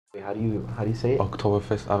how do you say it?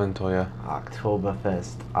 Oktoberfest Abenteuer.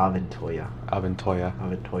 Oktoberfest Abenteuer.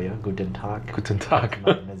 Abenteuer. Guten Tag. Guten Tag.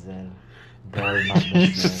 Mademoiselle. Belle You Mademoiselle.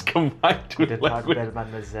 just combined to Guten it Tag, like with Belle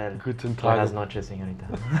Mademoiselle. Guten Buenas Tag. noches, señorita.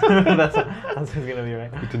 That's it's gonna be,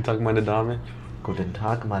 right? Guten Tag, meine Dame. Guten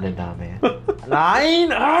Tag, meine Dame.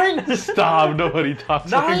 Nein! Stop! Nobody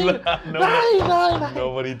talks Nein! like that. Nein!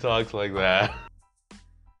 Nobody talks like that.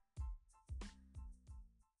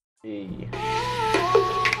 Hey.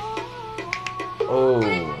 Oh.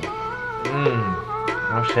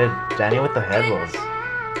 Oh shit. Danny with the head rolls.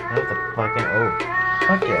 Danny with the fucking. Oh.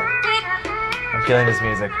 Fuck yeah. I'm feeling this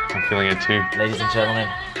music. I'm feeling it too. Ladies and gentlemen.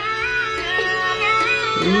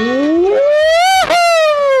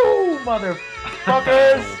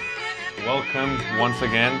 Motherfuckers! Welcome once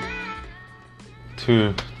again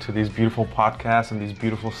to these beautiful podcasts and these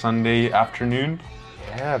beautiful Sunday afternoon.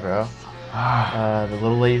 Yeah, bro. A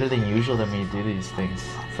little later than usual than we do these things.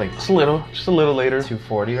 It's like Just a little later.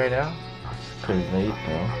 2:40 right now. It's pretty late,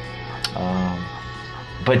 bro.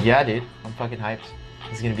 But yeah, dude, I'm fucking hyped.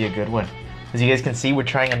 This is gonna be a good one. As you guys can see, we're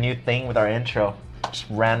trying a new thing with our intro. Just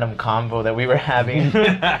random combo that we were having.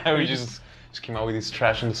 We just came out with this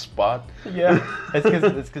trash in the spot. Yeah,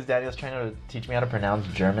 it's because Daniel's trying to teach me how to pronounce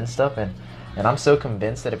German stuff, and I'm so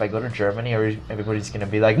convinced that if I go to Germany, everybody's gonna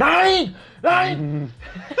be like, Nine!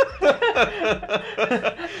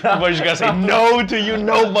 Everybody's gotta say no to you,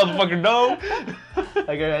 no, motherfucker, no.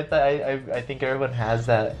 Like I think everyone has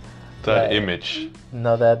that Image.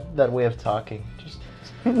 No, that way of talking. Just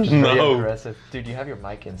very No. aggressive. Dude, you have your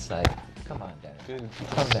mic inside. Come on, Daniel. Dude,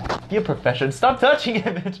 Calm down. Be a professional. Stop touching it,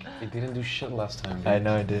 bitch. it didn't do shit last time. Dude. I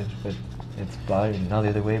know I did, but it's bothering me. Not the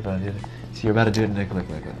other way, but the other. So you're about to do it, Nick. Look.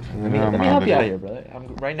 Let me help you out here, brother.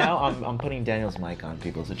 Right now, I'm putting Daniel's mic on,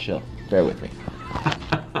 people, so chill. Bear with me.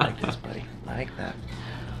 Like this, buddy. Like that.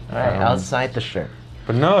 All right, outside the shirt.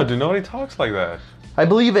 But no, dude, nobody talks like that. I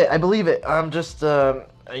believe it. I'm just, I'm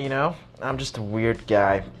just a weird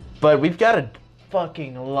guy. But we've got a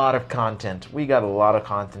fucking lot of content. We got a lot of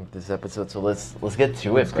content this episode, so let's get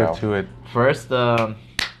to Let's it, bro. get to it. First, our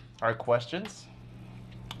questions.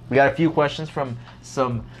 We got a few questions from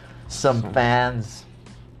some fans.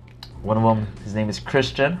 One of them, his name is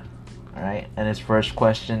Christian. All right, and his first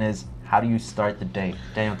question is, how do you start the day?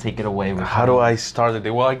 Daniel, take it away. How do I start the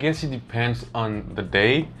day? Well, I guess it depends on the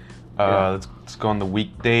day. Yeah. Let's go on the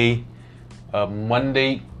weekday.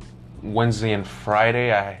 Monday, Wednesday, and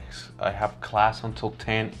Friday, I have class until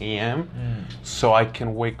 10 a.m. So I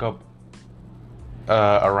can wake up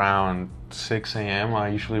around 6 a.m. I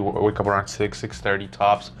usually wake up around 6:30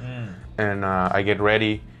 tops. And I get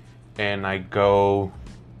ready and I go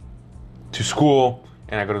to school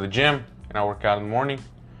and I go to the gym and I work out in the morning.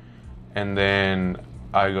 And then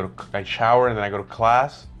I shower and then I go to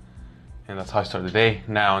class. And that's how I start the day.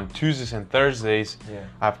 Now, on Tuesdays and Thursdays,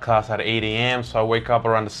 I have class at 8 a.m., so I wake up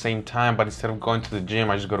around the same time, but instead of going to the gym,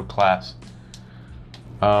 I just go to class.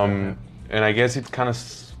 And I guess it kind of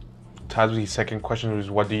ties with his second question, which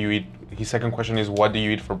is what do you eat? His second question is, what do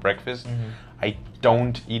you eat for breakfast? I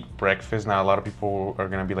don't eat breakfast. Now, a lot of people are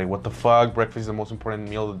going to be like, what the fuck? Breakfast is the most important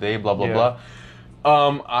meal of the day, blah, blah,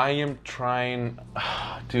 blah. I am trying,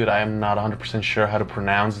 dude, I am not 100% sure how to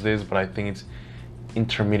pronounce this, but I think it's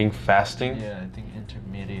intermittent fasting. Yeah, I think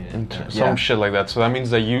intermediate. Some shit like that. So that means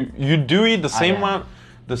that you do eat the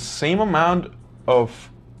same amount of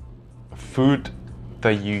food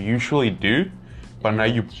that you usually do, but now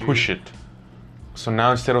you push it. So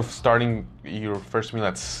now instead of starting your first meal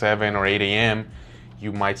at 7 or 8 a.m.,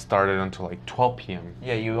 you might start it until like 12 p.m.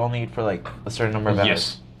 Yeah, you only eat for like a certain number of hours.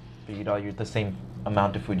 Yes. But you eat the same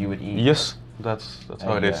amount of food you would eat. Yes, that's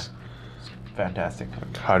how it is. Fantastic.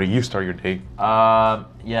 How do you start your day?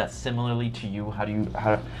 Yeah, similarly to you,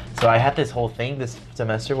 so I had this whole thing this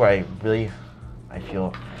semester where I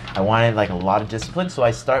feel I wanted like a lot of discipline, so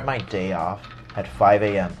I start my day off at 5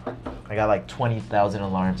 a.m. I got like 20,000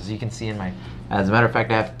 alarms. As you can see as a matter of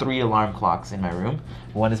fact, I have 3 alarm clocks in my room.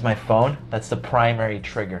 One is my phone. That's the primary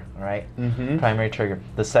trigger, all right? Primary trigger.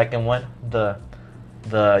 The second one, the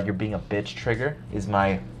you're being a bitch trigger, is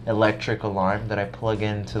my electric alarm that I plug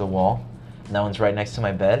into the wall. And that one's right next to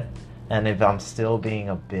my bed. And if I'm still being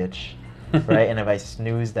a bitch, right, and if I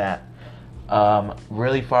snooze that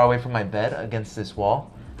really far away from my bed against this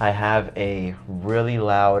wall, I have a really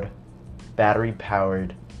loud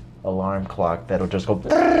battery-powered alarm clock that'll just go,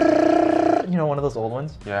 you know, one of those old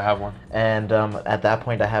ones. Yeah, I have one. And at that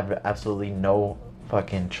point, I have absolutely no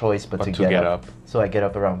fucking choice but to get up. So I get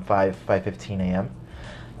up around 5:15 a.m.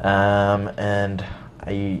 And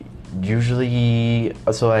I usually,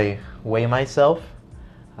 so I weigh myself.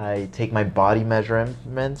 I take my body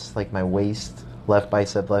measurements, like my waist left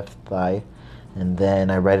bicep, left thigh, and then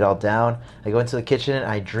I write it all down. I go into the kitchen and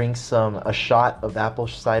I drink a shot of apple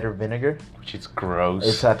cider vinegar. Which is gross.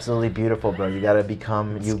 It's absolutely beautiful, bro. You gotta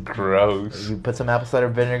become It's gross. You put some apple cider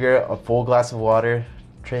vinegar, a full glass of water,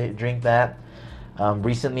 drink that.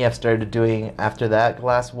 Recently, I've started doing, after that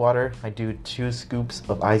glass of water, I do 2 scoops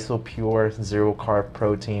of Isopure zero carb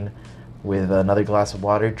protein with another glass of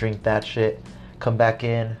water. Drink that shit. Come back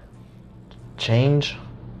in, change,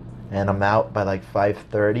 and I'm out by like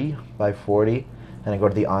 5:30, 5:40, and I go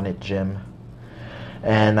to the Onnit gym.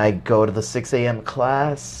 And I go to the 6 a.m.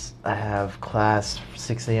 class. I have class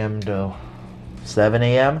 6 a.m. to 7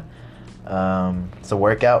 a.m. It's a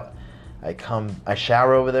workout. I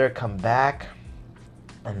shower over there, come back,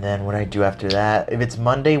 and then what I do after that, if it's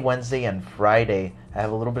Monday, Wednesday, and Friday, I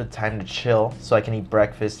have a little bit of time to chill, so I can eat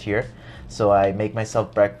breakfast here. So I make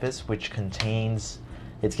myself breakfast, which contains,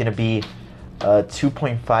 it's gonna be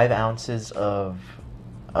 2.5 ounces of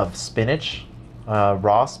spinach,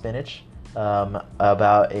 raw spinach,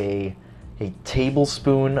 about a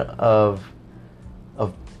tablespoon of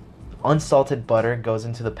unsalted butter goes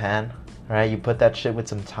into the pan. Right, you put that shit with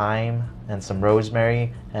some thyme and some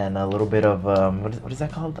rosemary and a little bit of what is that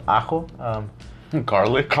called? Ajo?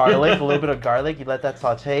 Garlic. Garlic, a little bit of garlic. You let that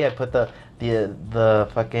saute. I put the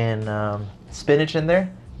fucking spinach in there.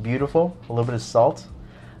 Beautiful. A little bit of salt,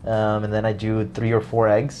 and then I do 3 or 4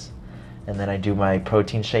 eggs, and then I do my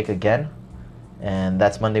protein shake again, and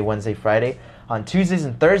that's Monday, Wednesday, Friday. On Tuesdays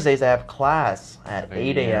and Thursdays, I have class at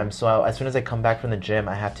 8 a.m. So as soon as I come back from the gym,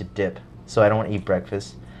 I have to dip. So I don't eat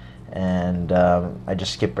breakfast. And I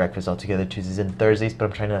just skip breakfast altogether Tuesdays and Thursdays. But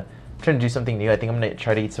I'm trying to do something new. I think I'm gonna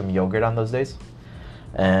try to eat some yogurt on those days.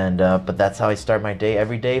 And but that's how I start my day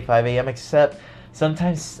every day, 5 a.m. Except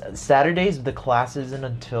sometimes Saturdays the class isn't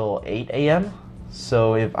until 8 a.m.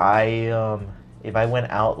 So if I went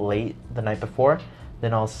out late the night before,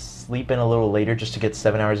 then I'll sleep in a little later just to get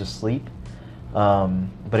 7 hours of sleep.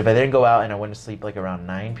 But if I didn't go out and I went to sleep like around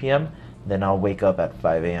 9 p.m., then I'll wake up at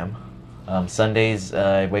 5 a.m. Sundays,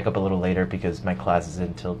 I wake up a little later because my class is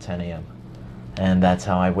until 10 a.m. And that's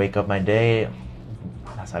how I wake up my day.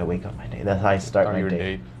 That's how I wake up my day. That's how I start my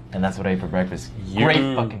day. And that's what I eat for breakfast.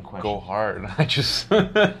 Great fucking question. Go hard. I just...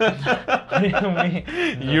 What do you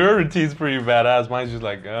mean? Your routine's pretty badass. Mine's just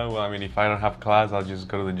like, oh, well, I mean, if I don't have class, I'll just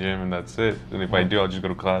go to the gym and that's it. And if I do, I'll just go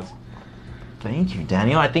to class. Thank you,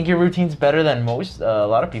 Daniel. I think your routine's better than a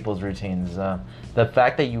lot of people's routines. The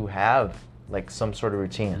fact that you have like some sort of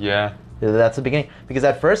routine. Yeah. That's the beginning. Because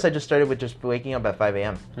at first I just started with just waking up at 5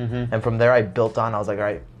 a.m. Mm-hmm. And from there I built on. I was like, all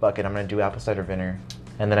right, fuck it. I'm going to do apple cider vinegar.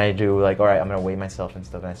 And then I do like, all right, I'm going to weigh myself and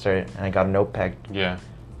stuff. And I started, and I got a notepad. Yeah.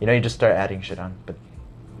 You know, you just start adding shit on. But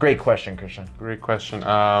great question, Christian. Great question.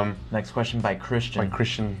 Next question by Christian. By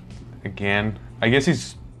Christian again. I guess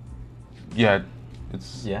he's... Yeah.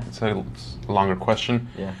 It's a longer question.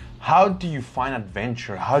 Yeah. How do you find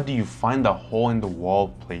adventure? How do you find the hole-in-the-wall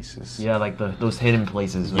places? Yeah, like those hidden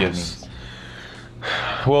places. Yes.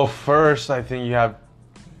 Well, first, I think you have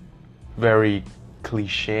very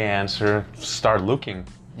cliche answer. Start looking.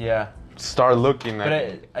 Yeah. Start looking.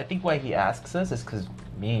 But I think why he asks us is because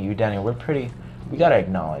me and you, Daniel, we gotta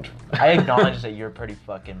acknowledge. I acknowledge that you're pretty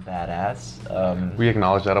fucking badass. We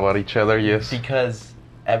acknowledge that about each other, yes. Because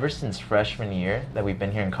ever since freshman year that we've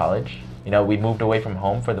been here in college, you know, we moved away from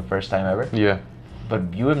home for the first time ever. Yeah.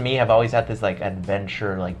 But you and me have always had this like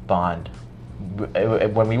adventure like bond.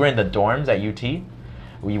 When we were in the dorms at UT,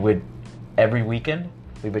 we would every weekend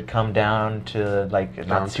we would come down to like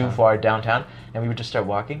downtown. Not too far downtown, and we would just start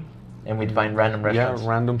walking, and we'd find random restaurants. Yeah,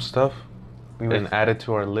 random stuff. We would and add it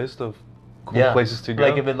to our list of cool places to go.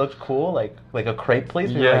 Like if it looked cool, like a crepe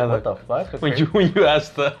place. We were like, what the fuck? When you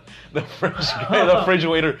asked the fridge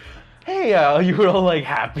waiter, hey, you were all like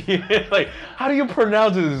happy. Like, how do you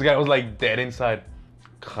pronounce it? This guy was like dead inside.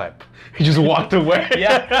 Crepe. He just walked away.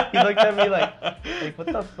 Yeah, he looked at me like what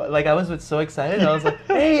the fuck? Like I was so excited. I was like,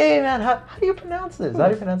 hey man, how do you pronounce this? How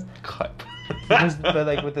do you pronounce crepe? But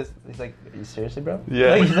like with this, he's like, are you seriously, bro?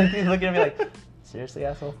 Yeah. Like, he's looking at me like, seriously,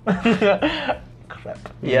 asshole. Crepe.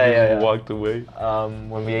 Yeah. Walked away.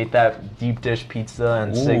 When we ate that deep dish pizza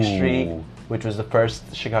on 6th Street, which was the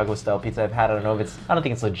first Chicago style pizza I've had. I don't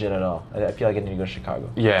think it's legit at all. I feel like I need to go to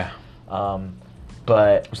Chicago. Yeah.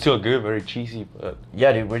 But still good, very cheesy, but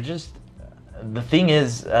yeah, dude, the thing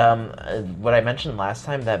is, what I mentioned last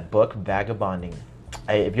time, that book, Vagabonding.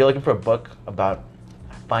 If you're looking for a book about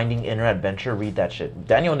finding inner adventure, read that shit.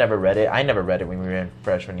 Daniel never read it. I never read it when we were in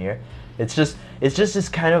freshman year. It's just this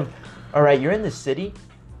kind of, all right, you're in the city,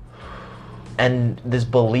 and this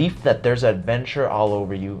belief that there's adventure all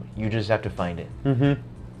over you. You just have to find it. Mm-hmm.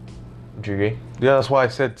 Would you agree? Yeah, that's why I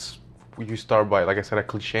said you start by, like I said, a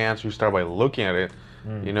cliche answer. You start by looking at it.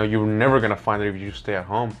 You know, you're never gonna find it if you just stay at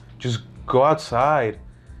home. Just go outside,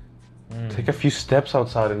 take a few steps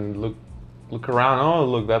outside, and look around. Oh,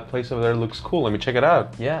 look, that place over there looks cool. Let me check it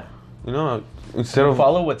out. Yeah. You know, instead of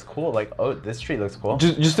follow what's cool. Like, oh, this street looks cool.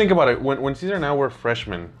 just think about it. When Caesar and I were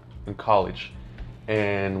freshmen in college,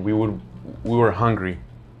 and we were hungry,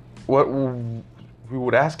 what we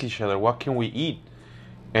would ask each other, what can we eat?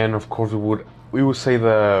 And of course we would say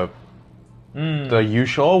the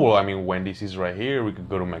usual. Well, I mean, Wendy's is right here. We could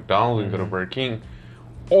go to McDonald's, we could go to Burger King,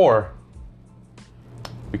 or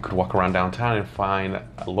we could walk around downtown and find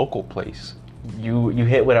a local place. You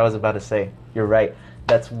hit what I was about to say. You're right.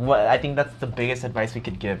 I think that's the biggest advice we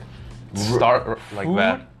could give. Start like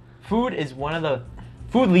that. Food is one of the...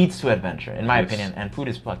 Food leads to adventure, in my opinion, and food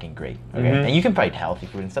is fucking great, okay? And you can find healthy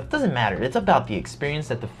food and stuff. It doesn't matter. It's about the experience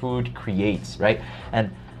that the food creates, right?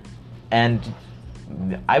 And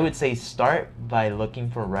I would say start by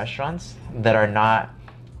looking for restaurants that are not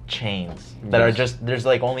chains, that are just, there's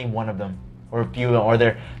like only one of them, or a few, or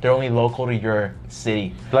they're only local to your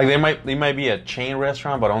city. Like they might be a chain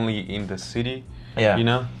restaurant, but only in the city. Yeah. You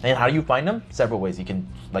know? And how do you find them? Several ways. You can,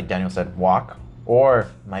 like Daniel said, walk,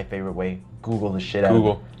 or my favorite way, Google the shit out of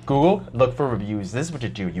it. Google, look for reviews. This is what you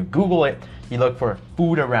do. You Google it, you look for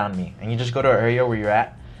food around me, and you just go to an area where you're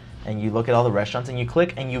at, and you look at all the restaurants, and you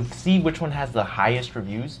click, and you see which one has the highest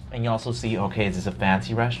reviews, and you also see, okay, is this a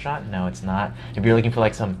fancy restaurant? No, it's not. If you're looking for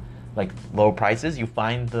like some low prices, you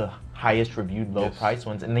find the highest reviewed low price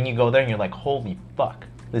ones, and then you go there and you're like, holy fuck,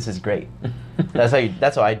 this is great. That's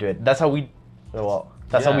how I do it. That's how we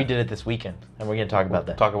did it this weekend, and we're gonna talk about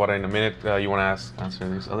that. Talk about it in a minute. You want to answer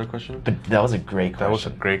this other question? But that was a great question. That was a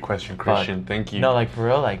great question, Christian. Thank you. No, like for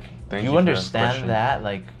real, like you understand that,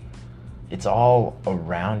 like it's all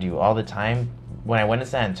around you all the time. When I went to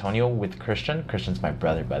San Antonio with Christian's my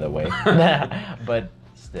brother, by the way, but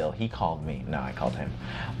still, he called me. No, I called him,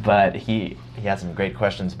 but he had some great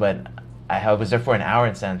questions. But I was there for an hour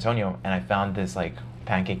in San Antonio, and I found this like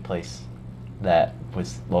pancake place that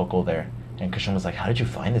was local there. And Christian was like, how did you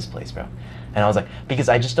find this place, bro? And I was like, because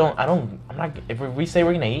I'm not, if we say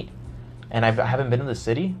we're gonna eat, and I haven't been to the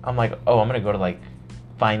city, I'm like, oh, I'm gonna go to like,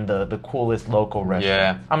 find the coolest local restaurant.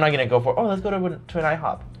 Yeah. I'm not gonna go for, oh, let's go to an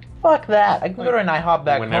IHOP. Fuck that. I can go to an IHOP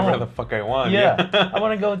back whenever home. the fuck I want. Yeah. I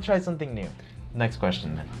wanna go try something new. Next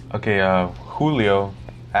question then. Okay, Julio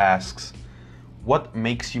asks, what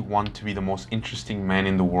makes you want to be the most interesting man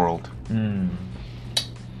in the world?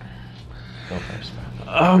 Go first, bro.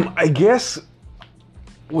 I guess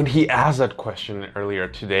when he asked that question earlier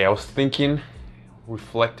today, I was thinking,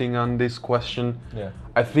 reflecting on this question. Yeah.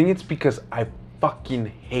 I think it's because I fucking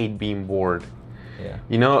hate being bored. Yeah.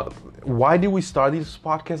 You know, why did we start this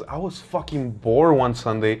podcast? I was fucking bored one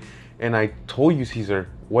Sunday, and I told you, Caesar,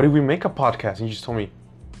 what if we make a podcast? And you just told me,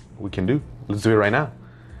 let's do it right now.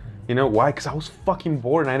 You know, why? Because I was fucking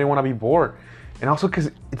bored, and I didn't want to be bored. And also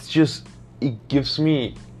because it gives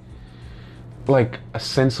me like a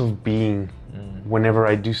sense of being whenever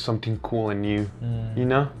I do something cool and new, you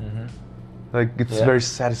know? Like it's very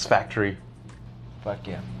satisfactory. Fuck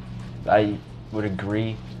yeah. I would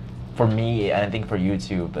agree. For me, and I think for you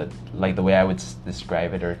too, but like the way I would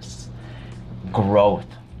describe it, or it's growth,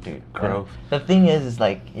 dude. Growth. The thing is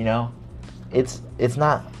like, you know, it's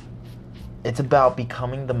about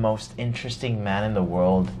becoming the most interesting man in the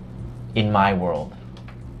world, in my world,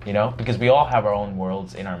 you know? Because we all have our own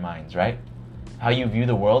worlds in our minds, right? How you view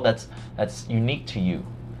the world, that's unique to you.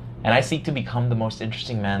 And I seek to become the most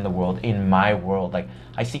interesting man in the world in my world. Like,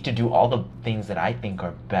 I seek to do all the things that I think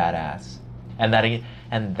are badass.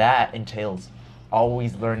 And that entails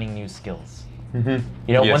always learning new skills. You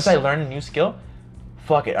know, once I learn a new skill,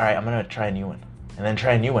 fuck it, all right, I'm gonna try a new one. And then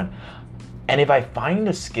try a new one. And if I find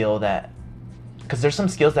a skill because there's some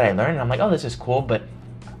skills that I learn and I'm like, oh, this is cool, but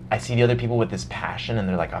I see the other people with this passion and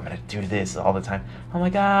they're like, I'm gonna do this all the time. I'm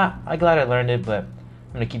like, I'm glad I learned it, but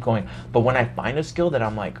I'm gonna keep going. But when I find a skill that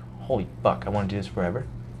I'm like, holy fuck, I wanna do this forever,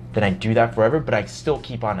 then I do that forever, but I still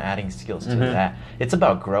keep on adding skills to that. It's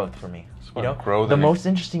about growth for me. You know, the most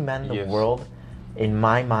interesting man in the world, in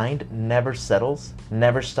my mind, never settles,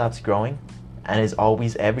 never stops growing, and is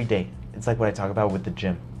always every day. It's like what I talk about with the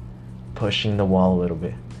gym, pushing the wall a little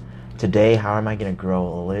bit. Today, how am I gonna grow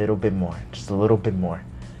a little bit more, just a little bit more?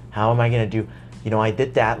 How am I gonna do? You know, I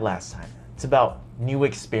did that last time. It's about new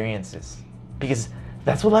experiences, because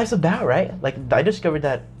that's what life's about, right? Like, I discovered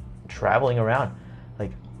that traveling around,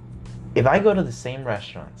 like, if I go to the same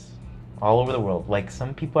restaurants all over the world, like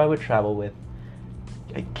some people I would travel with,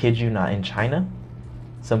 I kid you not, in China,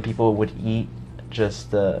 some people would eat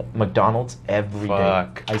just McDonald's every day.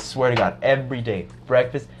 I swear to God, every day.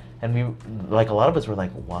 Breakfast, and we like a lot of us were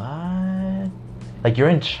like, what? Like you're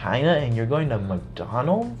in China and you're going to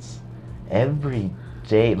McDonald's every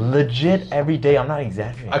day, legit every day. I'm not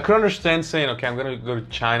exaggerating. I could understand saying, okay, I'm gonna go to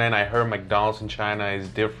China, and I heard McDonald's in China is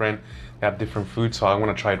different. They have different food, so I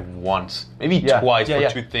want to try it once, maybe twice for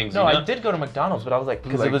 2 things. No, you know? I did go to McDonald's, but I was like,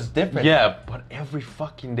 because it was different. Yeah, but every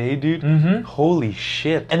fucking day, dude. Holy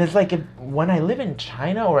shit. And it's like when I live in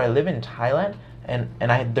China or I live in Thailand, and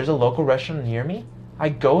there's a local restaurant near me, I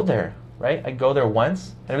go there, right? I go there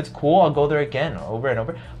once, and if it's cool, I'll go there again, over and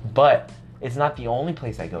over. But it's not the only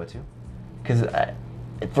place I go to, because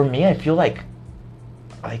for me, I feel like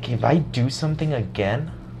if I do something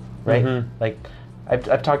again, right? Like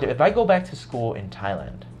I've talked to, if I go back to school in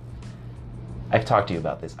Thailand, I've talked to you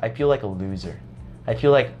about this. I feel like a loser. I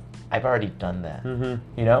feel like I've already done that.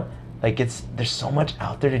 You know, like there's so much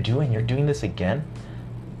out there to do, and you're doing this again.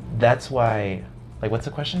 That's why. Like, what's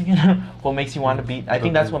the question again? What makes you want to be? I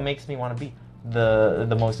think that's what makes me want to be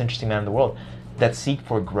the most interesting man in the world. That seek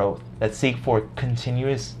for growth. That seek for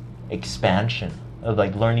continuous expansion of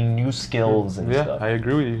like learning new skills and stuff. Yeah, I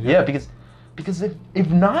agree with you. Yeah, because if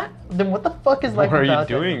not, then what the fuck is life What are you about?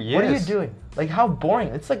 doing? What are you Yes. doing? Like, how boring?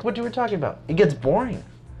 It's like what you were talking about. It gets boring.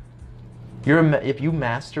 If you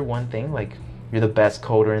master one thing, like you're the best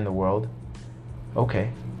coder in the world.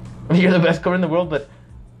 Okay, you're the best coder in the world, but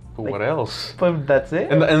what else? But that's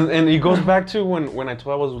it. And it goes back to when I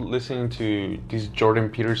told I was listening to this Jordan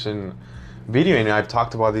Peterson video, and I've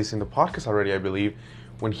talked about this in the podcast already, I believe,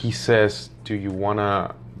 when he says, do you want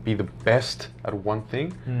to be the best at one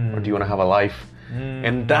thing, or do you want to have a life?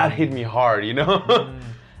 And that hit me hard, you know?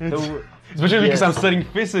 Especially because I'm studying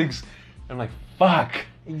physics. I'm like, fuck.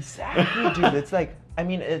 Exactly, dude. It's like, I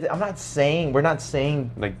mean, we're not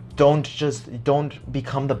saying like don't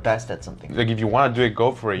become the best at something. Like if you want to do it,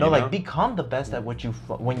 go for it. No, you like know? become the best at what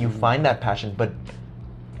when you find that passion. But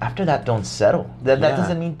after that, don't settle. That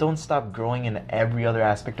doesn't mean don't stop growing in every other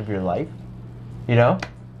aspect of your life. You know,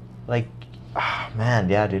 like, man,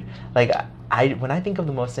 yeah, dude. Like when I think of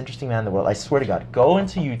the most interesting man in the world, I swear to God, go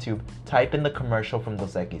into YouTube, type in the commercial from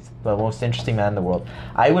Dos Equis, the most interesting man in the world.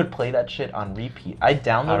 I would play that shit on repeat. I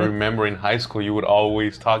remember in high school you would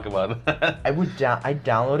always talk about that. I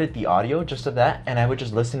downloaded the audio just of that, and I would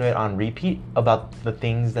just listen to it on repeat about the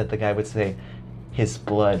things that the guy would say. His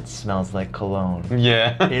blood smells like cologne.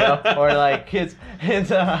 Yeah. You know, or like his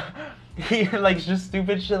like just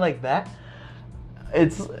stupid shit like that.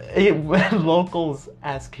 When locals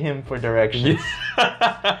ask him for directions.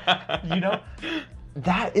 You know,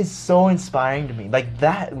 that is so inspiring to me. Like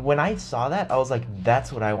that, when I saw that, I was like,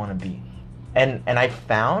 that's what I want to be. And I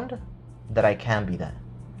found that I can be that.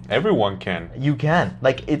 Everyone can. You can.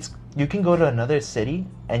 Like you can go to another city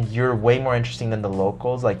and you're way more interesting than the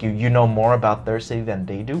locals. Like you know more about their city than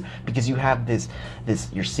they do because you have this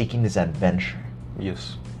you're seeking this adventure.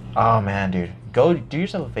 Yes. Oh man, dude. Go do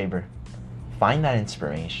yourself a favor. Find that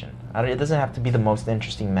inspiration. It doesn't have to be the most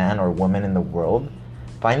interesting man or woman in the world.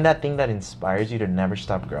 Find that thing that inspires you to never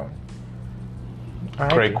stop growing. All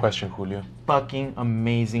right, Great question, Julio. Fucking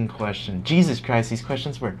amazing question. Jesus Christ, these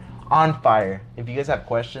questions were on fire. If you guys have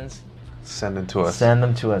questions, send them to us. Send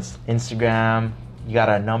them to us. Instagram, you got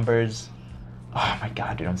our numbers. Oh my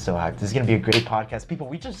God, dude, I'm so hyped. This is going to be a great podcast. People,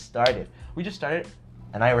 we just started,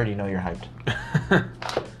 and I already know you're hyped.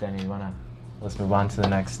 Danny, let's move on to the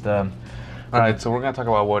next... All right, so we're going to talk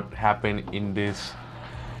about what happened in this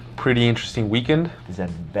pretty interesting weekend. This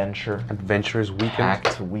adventurous weekend.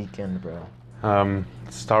 Packed weekend, bro.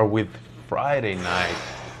 Start with Friday night.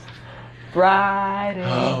 Friday.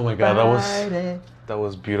 Oh my God, that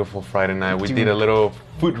was beautiful Friday night. We did a little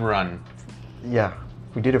food run. Yeah,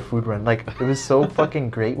 we did a food run. Like, it was so fucking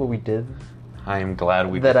great what we did. I am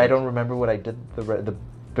glad we did. That I don't remember what I did the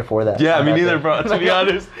before that. Yeah, me neither, bro, to be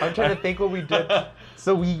honest. I'm trying to think what we did.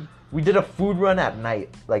 So we did a food run at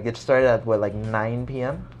night. Like, it started at, what, like 9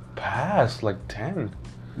 p.m.? Past, like 10.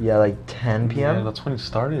 Yeah, like 10 p.m.? Yeah, that's when it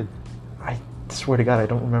started. I swear to God, I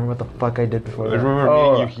don't remember what the fuck I did before that. I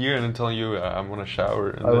remember meeting you here and then telling you I'm going to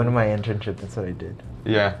shower. I went to my internship, that's what I did.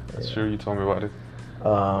 Yeah, that's true, you told me about it.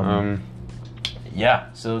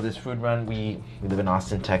 Yeah, so this food run, we live in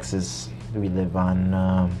Austin, Texas. We live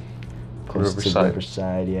on close to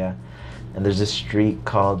Riverside, yeah. And there's this street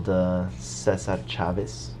called Cesar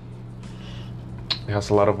Chavez. It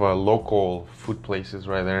has a lot of local food places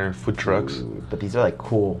right there and food trucks. But these are like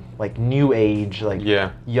cool, like new age, like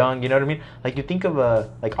young. You know what I mean? Like you think of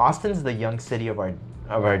like Austin's the young city of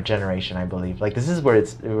our generation, I believe. Like this is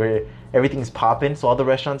where everything's popping. So all the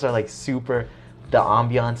restaurants are like super. The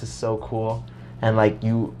ambiance is so cool, and like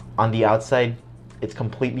you on the outside, it's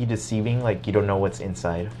completely deceiving. Like you don't know what's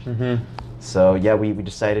inside. So yeah, we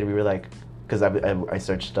decided we were like, because I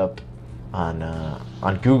searched up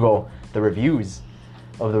on Google the reviews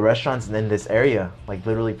of the restaurants in this area, like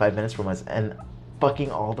literally 5 minutes from us, and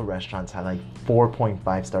fucking all the restaurants had like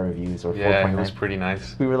 4.5 star reviews or 4.9. Yeah, it was pretty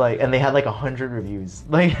nice. We were like, and they had like 100 reviews.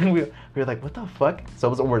 Like we were like, what the fuck? So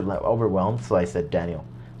I was overwhelmed. So I said, Daniel,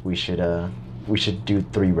 we should do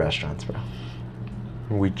 3 restaurants, bro.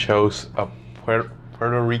 We chose a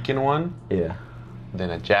Puerto Rican one, Yeah, then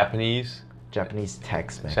a Japanese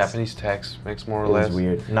Tex-Mex. Tex-Mex, more or It less. was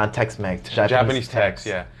weird. Not Tex-Mex. Japanese Tex,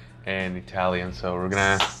 yeah, and Italian. So we're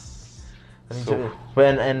gonna.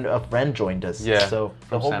 And a friend joined us. Yeah, So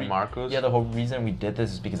from San Marcos. Yeah, the whole reason we did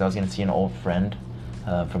this is because I was gonna see an old friend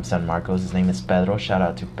from San Marcos. His name is Pedro. Shout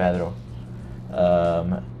out to Pedro.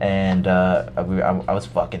 I was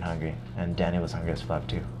fucking hungry, and Daniel was hungry as fuck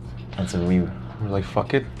too. And so we We're like,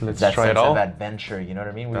 fuck it, let's that try sense it all. of adventure. You know what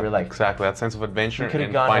I mean? We were like, exactly that sense of adventure we could have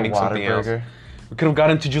and gone finding to something else. Whataburger. We could have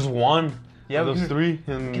gotten to just one. Yeah, of we those could've- 3. We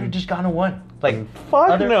could have And just gone to one. Like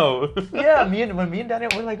fuck no. Yeah, when me and Daniel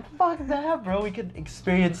were like, fuck that, bro. We could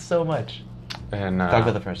experience so much. And Talk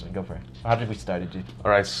about the first one. Go for it. How did we start it, dude? all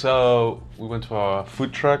right, so we went to a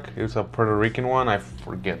food truck. It was a Puerto Rican one. I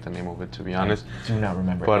forget the name of it, to be honest. I do not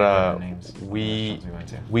remember. But any of the names of the we restaurants went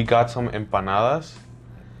to. we got some empanadas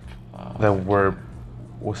that were,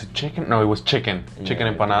 was it chicken? No, it was chicken. Chicken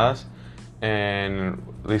Yeah, empanadas, and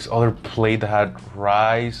this other plate that had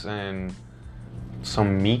rice and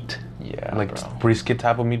some meat. Yeah, like bro. brisket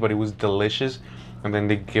type of meat, but it was delicious. And then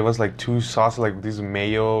they gave us like 2 sauces, like this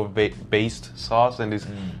mayo based sauce and this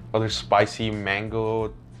other spicy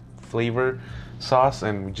mango flavor sauce,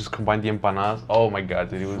 and we just combined the empanadas. Oh my god,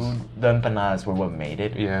 dude, it was The empanadas were what made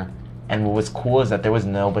it. yeah. And what was cool is that there was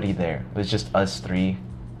nobody there. It was just us 3,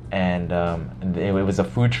 and it was a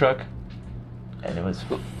food truck, and it was.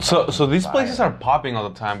 So these Fire. places are popping all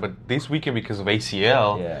the time, but this weekend because of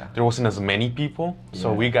ACL, Yeah. there wasn't as many people.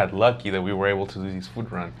 So Yeah. we got lucky that we were able to do this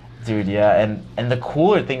food run. Dude, yeah, and the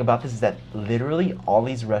cooler thing about this is that literally all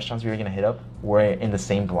these restaurants we were gonna hit up were in the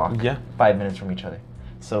same block. Yeah. 5 minutes from each other.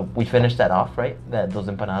 So we finished that off, right? Those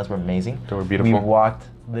empanadas were amazing. They were beautiful. We walked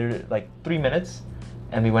literally like 3 minutes,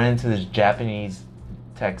 and we went into this Japanese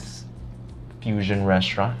Tex fusion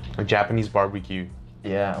restaurant. A Japanese barbecue.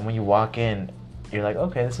 Yeah, and when you walk in, you're like,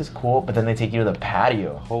 okay, this is cool. But then they take you to the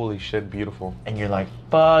patio, Holy shit, beautiful. and you're like,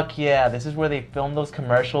 fuck yeah, this is where they film those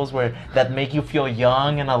commercials that make you feel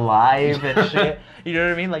young and alive and shit. You know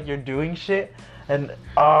what I mean? Like you're doing shit. And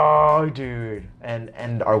oh, dude,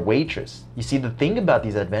 and our waitress. You see, the thing about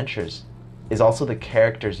these adventures is also the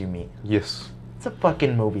characters you meet. Yes. It's a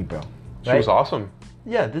fucking movie, bro. She was awesome.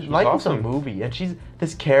 Yeah, this was life awesome. is a movie, and she's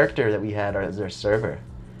this character that we had as our server.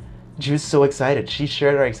 She was so excited. She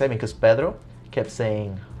shared our excitement because Pedro kept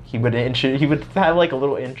saying he would have like a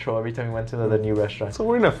little intro every time we went to the new restaurant. So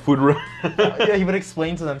we're in a food run. Yeah, he would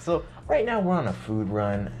explain to them. So right now we're on a food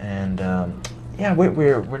run, and yeah,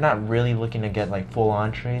 we're not really looking to get like full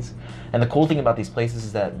entrees. And the cool thing about these places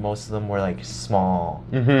is that most of them were like small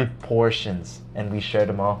portions, and we shared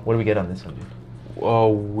them all. What do we get on this one, dude?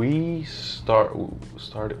 We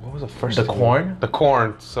started. What was the first? The thing? corn? The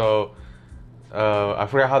corn. So, I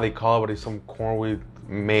forgot how they call it, but it's some corn with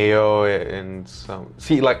mayo and some.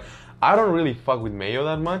 See, like, I don't really fuck with mayo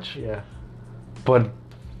that much. Yeah. But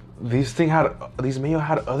this mayo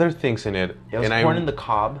had other things in it. It was and corn in the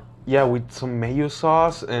cob. Yeah, with some mayo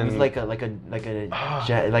sauce It and was like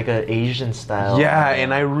a Asian style. yeah,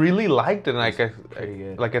 and I really liked it. And pretty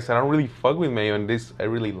good. like I said, I don't really fuck with mayo, and this I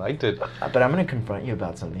really liked it. But I'm gonna confront you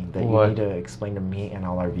about something that What? you need to explain to me and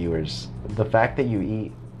all our viewers. The fact that you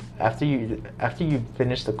eat after you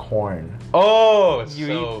finish the corn. Oh,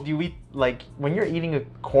 You eat like when you're eating a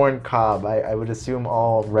corn cob. I would assume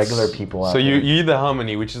all regular people. So out you there. eat the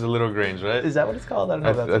hominy, which is the little grains, right? Is that what it's called? I don't know.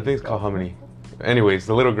 if that's I what think it's called hominy. Anyways,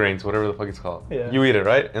 the little grains, whatever the fuck it's called. Yeah. You eat it,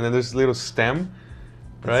 right? And then there's a little stem,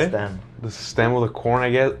 The right? stem. The stem of the corn, I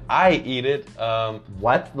guess. I eat it.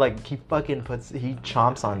 What? Like he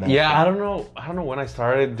chomps on that. Yeah, I don't know when I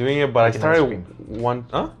started doing it, but Like I an started ice one.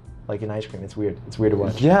 Huh? Like an ice cream. It's weird. It's weird to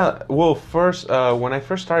watch. Yeah. Well, first when I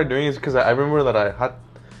first started doing it, because I remember that I had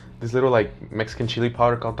this little like Mexican chili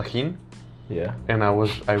powder called tajin, Yeah. and I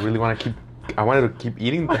wanted to keep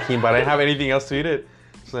eating tajin, but I didn't have anything else to eat it.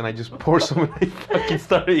 So then I just poured some and I fucking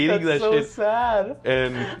started eating That's that so shit. sad.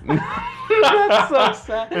 And That's so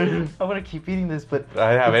sad. I want to keep eating this, but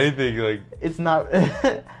I didn't have anything like it's not.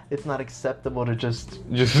 It's not acceptable to just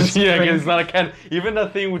yeah, drink. because it's not a candy. Even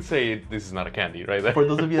that thing would say this is not a candy, right? For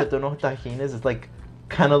those of you that don't know what tajin is, it's like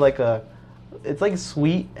kind of like it's like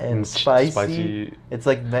sweet and And spicy. spicy. It's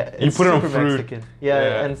like You it's put it on super fruit. Mexican. Yeah,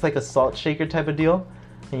 Yeah. and it's like a salt shaker type of deal.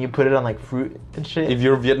 and you put it on like fruit and shit. If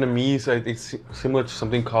you're Vietnamese, it's similar to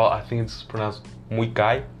something called, I think it's pronounced Muay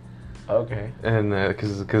Cai. Okay. And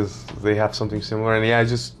because they have something similar. And yeah, it's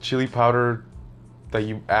just chili powder that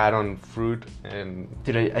you add on fruit. And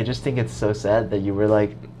Dude, I just think it's so sad that you were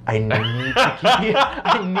like, I need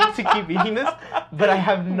to keep eating this, but I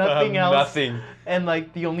have nothing else. Nothing. And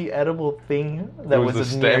like the only edible thing that was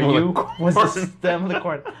was the near stem of the you was the corn. stem of the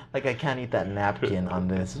corn. Like I can't eat that napkin on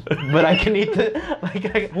this, but I can eat the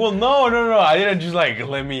like. Well, no. I didn't just like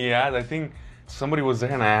let me add. I think somebody was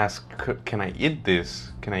there and I asked, "Can I eat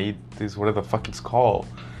this? Can I eat this? Whatever the fuck it's called?"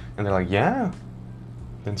 And they're like, "Yeah."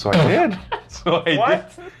 And so I did. So I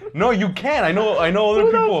What? did. No, you can. I know other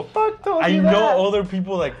Who the people. fuck told I you know that? other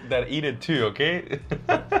people like that eat it too. Okay.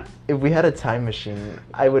 If we had a time machine,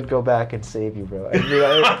 I would go back and save you, bro.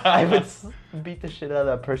 I would beat the shit out of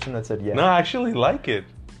that person that said yeah. No, I actually like it.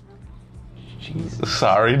 Jesus.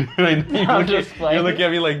 Sorry, dude. I'm just You playing. look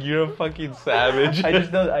at me like you're a fucking savage.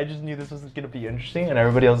 I just knew this was gonna be interesting, and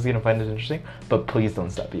everybody else is gonna find it interesting. But please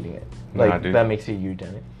don't stop eating it. Nah, Like dude. that makes you,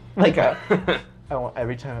 damn it. Like I want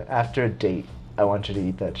every time after a date, I want you to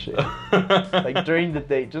eat that shit. Like during the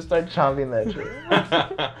date, just start chomping that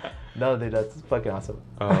shit. No, dude, that's fucking awesome.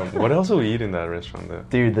 What else do we eat in that restaurant? There?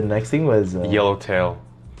 Dude, the next thing was Yellowtail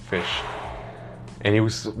fish, and it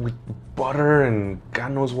was with butter and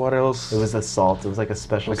God knows what else. It was a salt. It was like a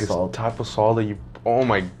special like salt. a type of salt that you. Oh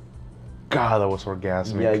my God, that was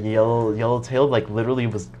orgasmic. Yeah, yellow tail. Like literally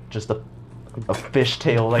was just a fish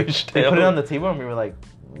tail. Like Fish they put it tail. on the table, and we were like,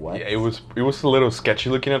 what? Yeah, it was a little sketchy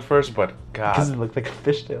looking at first, but Because it God looked like a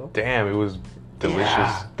fish tail. damn, it was delicious.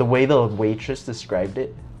 Yeah. The way the waitress described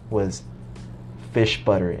it was fish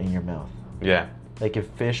butter in your mouth. Yeah. Like if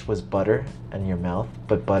fish was butter in your mouth,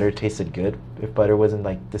 but butter tasted good. If butter wasn't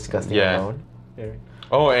like disgusting Yeah. alone. Yeah.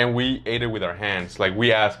 Oh, and we ate it with our hands. Like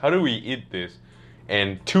we asked, how do we eat this?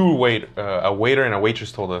 And a waiter and a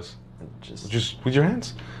waitress told us, just with your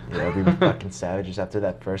hands. Yeah, we were fucking savages after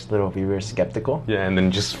that first little. We were skeptical. Yeah, and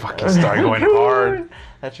then just fucking start going hard.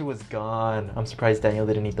 That shit was gone. I'm surprised Daniel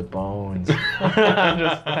didn't eat the bones. I'm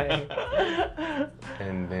just playing.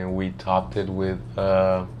 And then we topped it with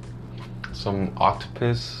some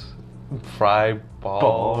octopus fried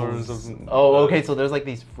balls. Or something. Oh, okay. So there's like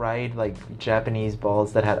these fried like Japanese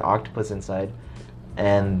balls that had octopus inside,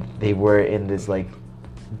 and they were in this like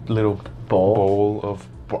Little bowl of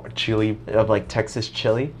chili. of like Texas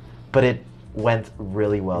chili, but it went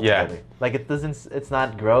really well Yeah. together. Like it doesn't. It's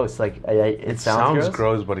not gross. Like it Sounds sounds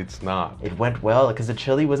gross, but it's not. It went well because the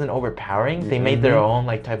chili wasn't overpowering. They made their Mhm. own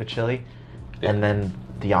like type of chili, and then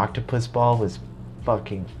the octopus ball was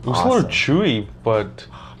fucking. It was awesome. a little chewy, but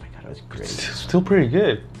Oh my god, it was it's great. still pretty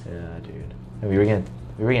good. Yeah, dude. And we were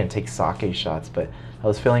gonna take sake shots, but I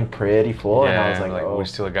was feeling pretty full, and I was like, oh. we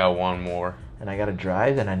still got one more. And I gotta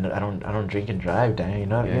drive, and I don't drink and drive. Dang, you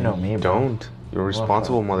know me. Bro. Don't. You're a I'm a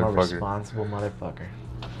responsible I'm a motherfucker. responsible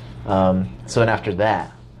motherfucker. So then after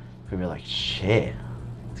that, we were like, shit,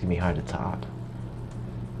 it's gonna be hard to top.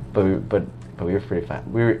 But we were pretty fat.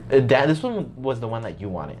 This one was the one that you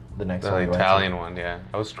wanted. The next The one. we went to. Italian one, yeah.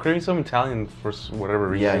 I was craving some Italian for whatever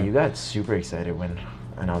reason. Yeah, you got super excited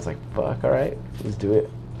and I was like, fuck, all right, let's do it.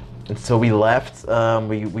 And so we left.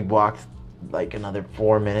 We walked like another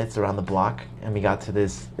 4 minutes around the block, and we got to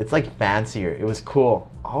this. It's like fancier. It was cool,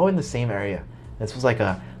 all in the same area. This was like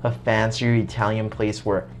a fancier Italian place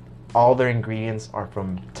where all their ingredients are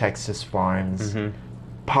from Texas farms. Mhm.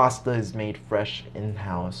 Pasta is made fresh in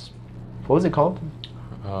house. What was it called?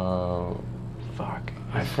 Fuck.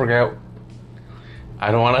 I forgot.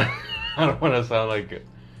 I don't wanna. I don't wanna sound like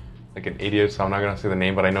an idiot, so I'm not gonna say the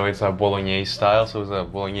name. But I know it's a bolognese style. So it's a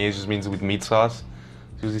bolognese just means with meat sauce.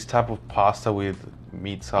 So it's this type of pasta with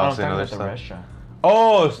meat sauce and other the stuff. restaurant.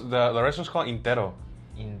 Oh, the restaurant's called Intero.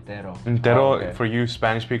 Intero. Entero, Oh, okay. for you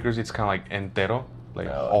Spanish speakers, it's kind of like entero, like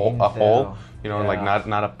Oh, a whole. entero. You know, like Yeah.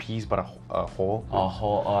 not a piece, but a whole. A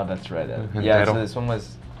whole. Oh, that's right. Mhm. Yeah. So Entero. this one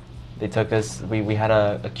was. They took us. We had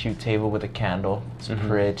a cute table with a candle. It's Mhm.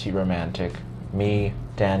 pretty romantic. Me,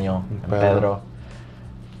 Daniel, and Pedro. Pedro.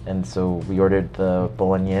 And so we ordered the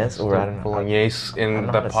bolognese, or I don't know. Bolognese I don't and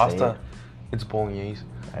know the how to say pasta. it. It's bolognese.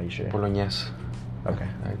 Are you sure? Bolognese. Okay.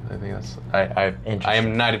 I think that's. I am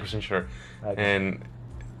Interesting. 90% sure. Okay.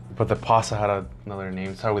 But the pasta had another name.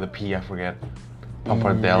 It started with a P. I forget.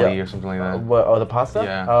 Pappardelle Yeah. or something like that. What? Oh, the pasta.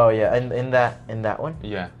 Yeah. Oh yeah, and in that one.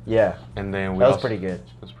 Yeah. Yeah. And then we That was also- pretty good.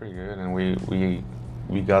 It was pretty good, and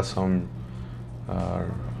we got some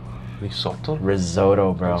risotto.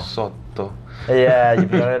 Risotto, bro. Risotto. Yeah, you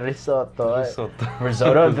got a risotto. Risotto.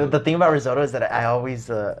 Risotto. The thing about risotto is that I always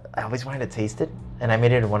wanted to taste it, and I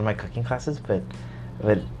made it in one of my cooking classes, but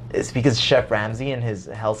but it's because Chef Ramsay in his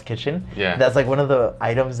Hell's Kitchen. Yeah. That's like one of the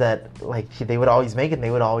items that like they would always make, and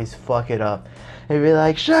they would always fuck it up. They'd be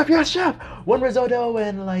like, Chef, yes, Chef, 1 risotto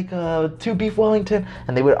and like 2 beef Wellington,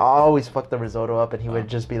 and they would always fuck the risotto up, and he would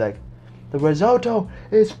just be like, the risotto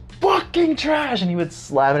is fucking trash, and he would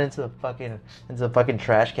slam it into the fucking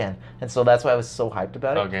trash can, and so that's why I was so hyped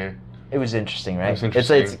about it. Okay. It was interesting, right? It's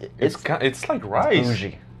interesting. It's It's like rice.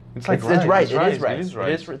 bougie. It's like It's rice. rice. It's It is rice. It is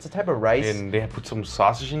rice. It's a type of rice. And they put some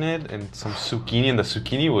sausage in it and some zucchini, and the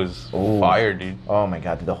zucchini was Ooh. fire, dude. Oh my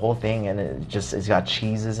god, the whole thing, and it's got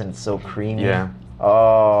cheeses and it's so creamy. Yeah.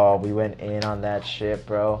 Oh, we went in on that shit,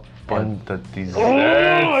 bro. But And the dessert. oh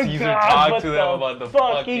my Caesar, god, talk what to them about the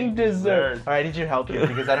fucking dessert. dessert. All right, I need you to help you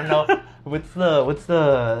because I don't know what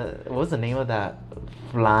was the name of that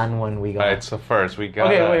flan one we got? Alright, so first we got.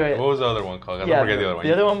 Okay, wait. What was the other one called? I yeah, forget the other one.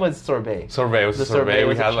 The other one was sorbet. Sorbet. It was The a sorbet. sorbet We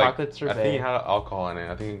was a had like chocolate I sorbet. think it had alcohol in it.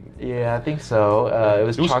 I think Yeah, I think so. It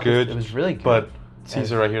was chocolate. good. It was really good. But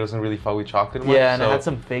Caesar right here doesn't really fuck with chocolate much. yeah, and so, it had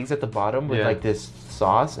some figs at the bottom with Yeah. like this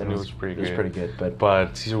sauce, and It was pretty It was good. pretty good, but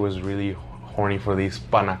But Caesar was really horny for these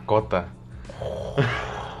panna cotta.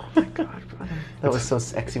 that was so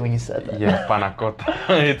sexy when you said that. Yeah, panna cotta.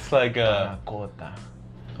 It's like a Cotta.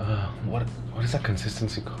 what is that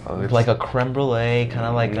consistency called? It's Like a creme brulee, kind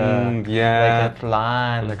of like a yeah, like a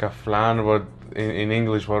flan. like a flan, but in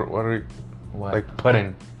English, what are we, What? like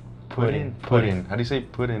pudding? Pudding. Pudding. How do you say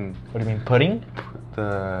pudding? What do you mean, pudding?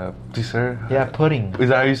 The dessert? Yeah, pudding. Is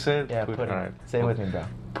that how you say it? Yeah, pudding. Alright. Say it with me, bro.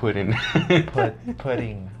 Pudding.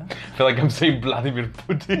 Pudding. I feel like I'm saying Vladimir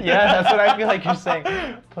Putin. Yeah, that's what I feel like you're saying.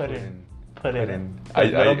 Pudding. Pudding. Pudding. I-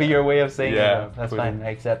 That'll be your way of saying yeah, it. That's pudding. fine.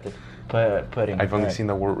 I accept it. Pudding. I've only Alright. seen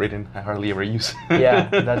the word written. I hardly ever use it. Yeah,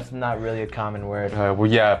 that's not really a common word. Well,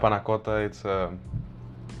 yeah, panna cotta. It's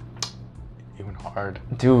even hard.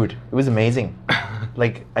 Dude, it was amazing.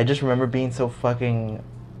 Like, I just remember being so fucking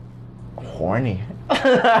horny.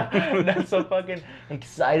 That's so fucking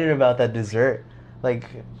excited about that dessert. Like,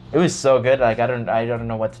 it was so good. Like, I don't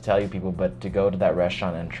know what to tell you people, but to go to that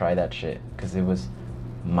restaurant and try that shit, because it was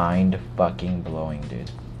mind fucking blowing,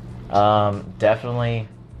 dude. Definitely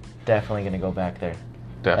gonna go back there.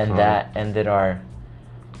 Definitely. And that ended our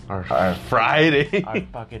Friday. our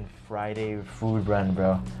fucking Friday food run,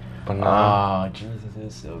 bro. But now, Oh, Jesus, it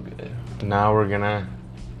was so good. now we're gonna.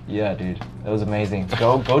 Yeah, dude, that was amazing.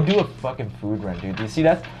 Go do a fucking food run, dude. You see,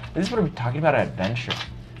 this is what I'm talking about, adventure.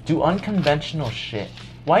 Do unconventional shit.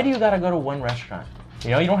 Why do you gotta go to one restaurant?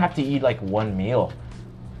 You know, you don't have to eat like one meal,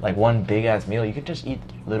 like one big ass meal. You could just eat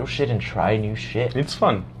little shit and try new shit. It's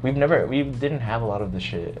fun. We didn't have a lot of the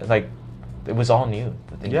shit. Like, it was all new,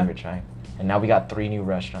 the things Yeah. we were trying. And now we got 3 new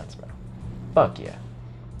restaurants, bro. Fuck yeah.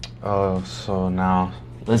 Oh, so now.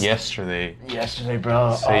 Let's- Yesterday. Yesterday,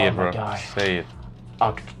 bro. Say oh it, bro. My God. Say it.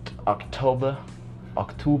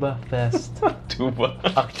 Oktoberfest.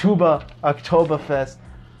 Tuba. Oktoberfest.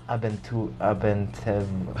 Aventur.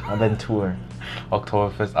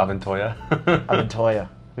 Oktoberfest Aventoya. Aventoya.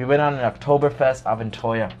 We went on an Oktoberfest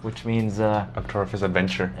Aventoya, which means Oktoberfest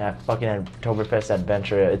Adventure. yeah, fucking Oktoberfest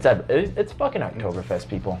adventure. It's fucking Oktoberfest,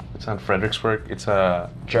 people. It's on Fredericksburg. It's a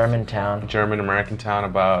Germantown. German-American town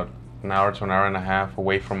about an hour to an hour and a half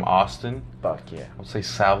away from Austin. Fuck yeah. I would say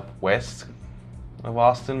southwest of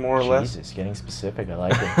Austin, more or less. Jesus, getting specific. I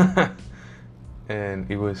like it. And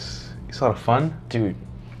it's a lot of fun. Dude,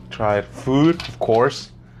 Tried food, of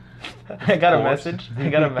course. I got a Of course. message. I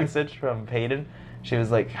got a message from Peyton. She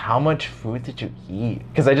was like, "How much food did you eat?"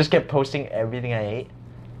 Because I just kept posting everything I ate.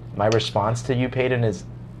 My response to you, Peyton, is,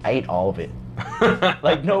 "I ate all of it."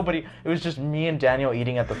 Like nobody. It was just me and Daniel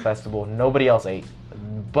eating at the festival. Nobody else ate,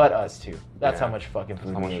 but us two. That's Yeah. how much fucking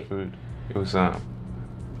food How we much ate. food? It was spent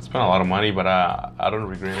a lot of money, but I don't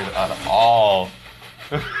regret it at all.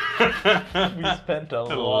 We spent a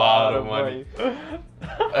lot of money.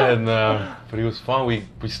 And but it was fun. We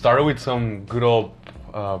started with some good old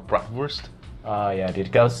bratwurst. Oh yeah,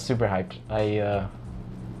 dude. I was super hyped. I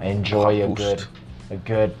enjoy Bratwurst. a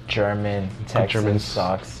good German Texan German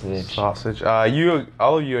sausage. Sausage.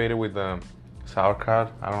 All of you ate it with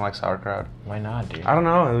sauerkraut. I don't like sauerkraut. Why not, dude? I don't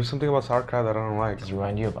know. There's something about sauerkraut that I don't like. Does it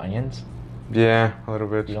remind you of onions? Yeah, a little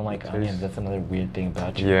bit. You don't like It onions. tastes- That's another weird thing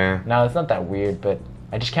about you. Yeah. No, it's not that weird, but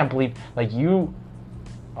I just can't believe like you've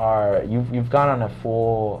gone on a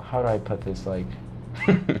full, how do I put this, like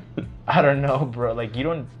I don't know, bro. Like you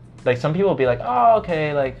don't, like some people will be like, "Oh,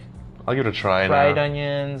 okay, like I'll give it a try fried now.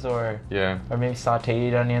 onions or Yeah. maybe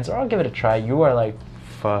sauteed onions, or I'll give it a try." You are like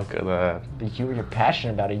Fuck that. you're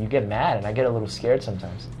passionate about it. You get mad and I get a little scared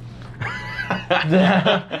sometimes.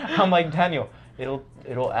 I'm like, "Daniel,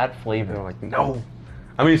 it'll add flavor." They're like, no.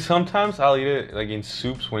 I mean, sometimes I'll eat it like in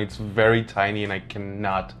soups when it's very tiny and I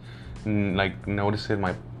cannot like notice it.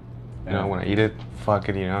 When I eat it, fuck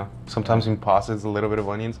it, Sometimes in pasta, it's a little bit of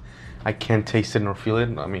onions. I can't taste it nor feel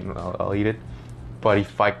it. I mean, I'll eat it. But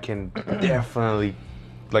if I can definitely,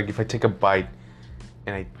 like, if I take a bite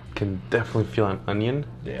and I can definitely feel an onion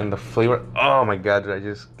and the flavor, oh my god, I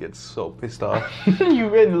just get so pissed off. You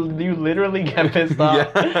literally get pissed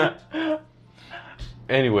off. Yeah.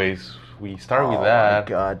 Anyways, we start with that. Oh my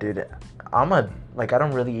god, dude. I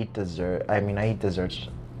don't really eat dessert. I mean, I eat desserts.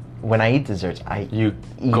 When I eat desserts, You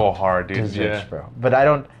go hard, dude. desserts, bro. But I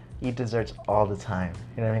don't eat desserts all the time.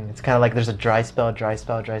 You know what I mean? It's kind of like there's a dry spell,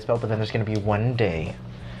 but then there's gonna be one day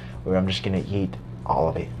where I'm just gonna eat all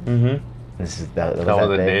of it. Mm-hmm. That was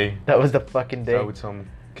the day. That was the fucking day. Start with some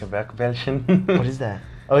Quebec version. What is that?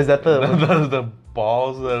 Oh, is that the the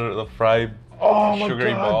balls that are the fried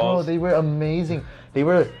sugary balls? Bro, they were amazing. They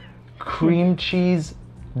were cream cheese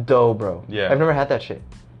dough, bro. Yeah. I've never had that shit.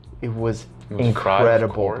 It was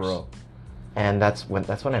incredible, bro. And that's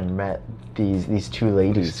when I met these two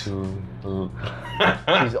ladies.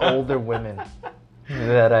 These older women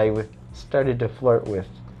that I started to flirt with.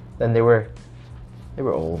 And they were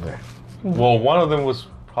older. Well, one of them was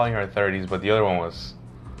probably in her 30s, but the other one was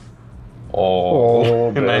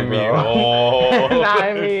old. And I mean, old.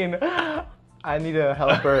 I mean, I need a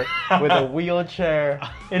helper with a wheelchair.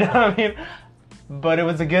 You know what I mean? But it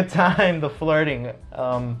was a good time, the flirting.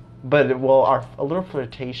 But a little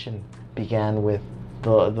flirtation began with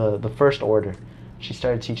the first order. She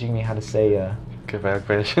started teaching me how to say Quebec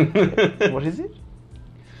version. what is it?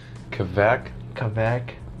 Quebec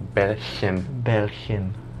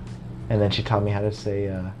Belgian. And then she taught me how to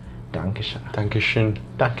say Dankeschön.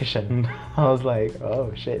 Dankeschön. I was like,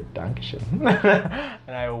 oh shit, Dankeschön.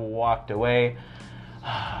 And I walked away,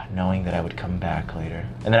 knowing that I would come back later.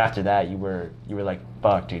 And then after that, you were like,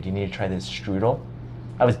 fuck, dude, you need to try this strudel.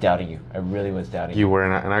 I was doubting you. I really was doubting you. You were,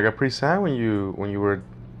 and I got pretty sad when you were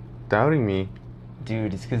doubting me.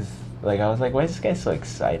 Dude, it's because I was like, why is this guy so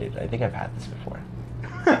excited? I think I've had this before.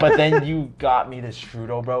 But then you got me this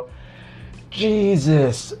strudel, bro.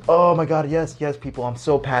 Jesus. Oh my god, yes, people. I'm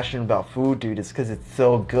so passionate about food, dude. It's because it's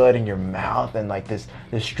so good in your mouth. And like this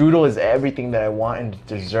strudel is everything that I want in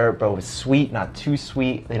dessert, bro. It's sweet, not too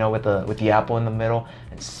sweet, with the apple in the middle.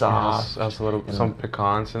 And soft. Yes, some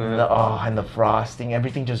pecans in it. And the frosting.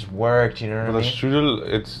 Everything just worked, you know what I mean? The strudel,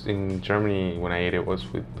 it's in Germany, when I ate it, was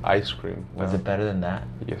with ice cream. Was it better than that?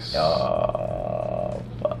 Yes. Oh,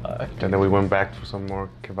 fuck. And then we went back for some more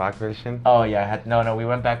Quebec version. Oh yeah, we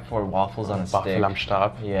went back for waffles on a stick. Wafel am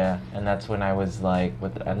Stab. Yeah, and that's when I was like, I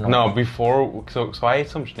don't know. No, before, so I ate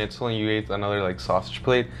some schnitzel and you ate another like sausage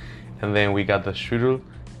plate, and then we got the strudel,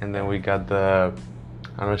 and then we got the,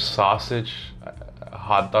 sausage,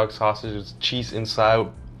 hot dog sausage with cheese inside,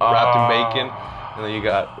 wrapped in bacon, and then you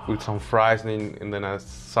got with some fries, and then a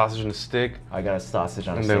sausage on a stick. I got a sausage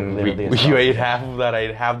on a stick. And then you ate half of that. I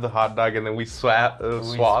ate half the hot dog, and then we swapped.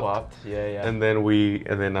 Yeah. And then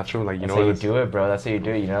after That's how you do it, bro. That's how you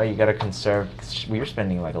do it. You gotta conserve. Cause we were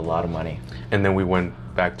spending like a lot of money. And then we went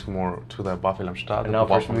back to the Wafel am Stab. No,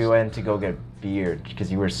 first we went to go get beer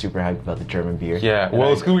because you were super hyped about the German beer. Yeah,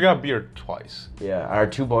 well, it's because we got beer twice. Yeah, our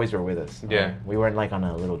two boys were with us. Yeah. We weren't like on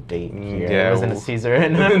a little date here. Yeah, it wasn't a Caesar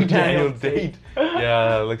and Daniel date.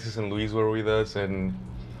 Yeah, Alexis and Luis were with us, and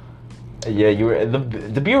yeah, you were.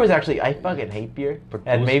 The beer was actually, I fucking hate beer,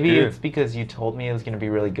 and maybe good. It's because you told me it was gonna be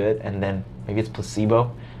really good, and then maybe it's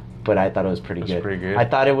placebo, but I thought it was pretty good. Pretty good. I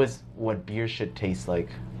thought it was what beer should taste like.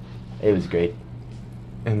 It was great.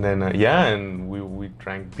 And then and we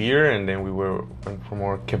drank beer, and then we went for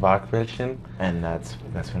more Quebec version. And that's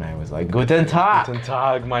when I was like, Guten Tag! Guten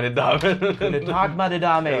Tag, meine Damen. Guten Tag, meine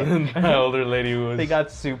Dame. And the older lady was... They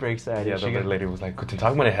got super excited. Yeah, the older lady was like, Guten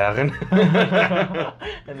Tag, meine Herren.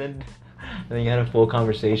 and then you had a full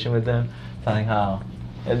conversation with them, telling how...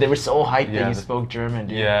 They were so hyped that you spoke German,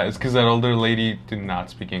 dude. Yeah, it's because that older lady did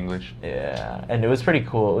not speak English. Yeah, and it was pretty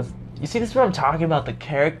cool. You see, this is what I'm talking about, the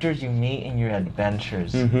characters you meet in your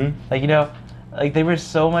adventures. Mm-hmm. They were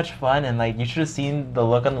so much fun, and you should have seen the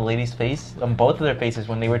look on the lady's face, on both of their faces,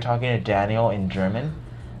 when they were talking to Daniel in German.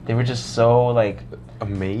 They were just so,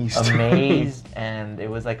 amazed, and it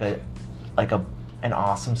was an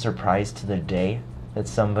awesome surprise to their day that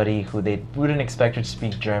somebody who they wouldn't expect to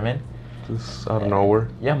speak German. Just out of nowhere.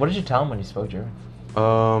 Yeah, what did you tell them when you spoke German?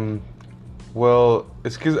 Well,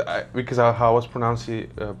 it's because how I was pronouncing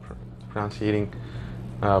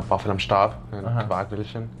Wafel am Stab and Quebec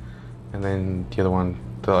version, and then the other one,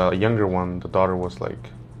 the younger one, the daughter was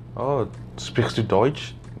like, "Oh, sprichst du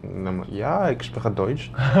Deutsch?" And I'm like, yeah, ich spreche Deutsch.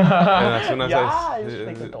 And as soon as Ja, ich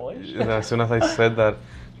spreche Deutsch. and as soon as I said that,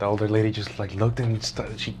 the older lady just like looked and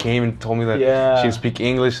she came and told me that Yeah. she can speak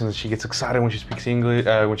English and she gets excited when she speaks English,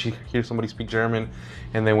 when she hears somebody speak German.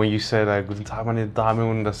 And then when you said Guten Tag, meine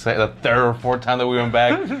Damen, the third or fourth time that we went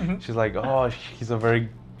back, she's like, oh, he's a very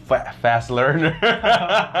fast learner.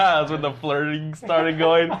 That's when the flirting started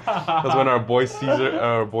going. That's when our boys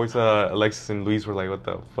Alexis and Luis were like, what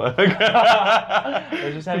the fuck?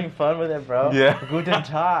 We're just having fun with it, bro. Yeah. Guten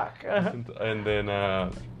Tag. And then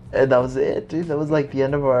And that was it, dude. That was like the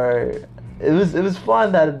end of our. It was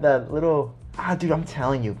fun, that little. Dude, I'm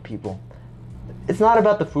telling you, people. It's not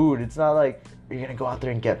about the food. It's not like you're gonna go out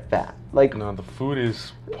there and get fat. Like, no, the food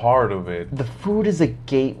is part of it. the food is a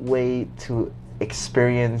gateway to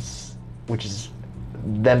experience, which is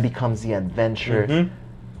then becomes the adventure. Mhm.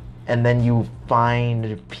 And then you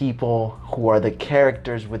find people who are the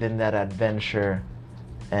characters within that adventure,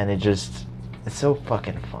 and it's so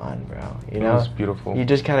fucking fun, bro. You know, It's beautiful. You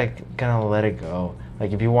just kind of let it go.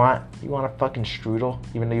 Like if you want a fucking strudel,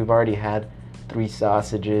 even though you've already had 3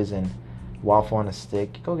 sausages and waffle on a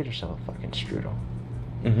stick, go get yourself a fucking strudel.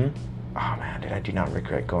 Mm-hmm. Oh man, dude, I do not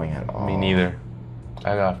regret going at all. Me neither.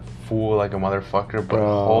 I got full like a motherfucker, but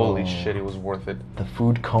Bro. holy shit, it was worth it. The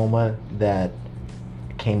food coma that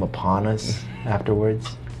came upon us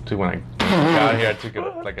afterwards. Dude, when I got here, I took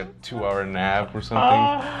like a 2-hour nap or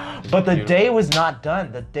something. But the Beautiful. day was not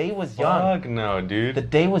done. The day was young. Fuck no, dude. The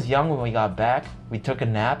day was young when we got back. We took a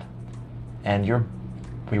nap, and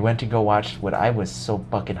we went to go watch what I was so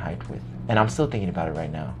fucking hyped with, and I'm still thinking about it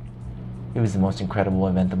right now. It was the most incredible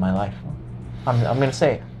event of my life. I'm gonna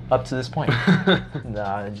say up to this point.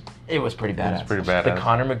 Nah, it was pretty badass. It was pretty badass. The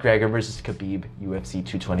Conor McGregor versus Khabib UFC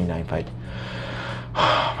 229 fight.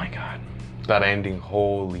 Oh my god. That ending,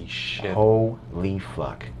 holy shit. Holy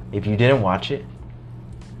fuck. If you didn't watch it,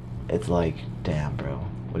 it's like, damn, bro.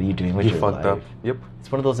 What are you doing with You your fucked life? up. Yep.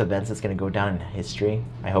 It's one of those events that's going to go down in history.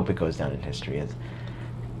 I hope it goes down in history.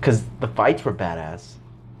 Because the fights were badass.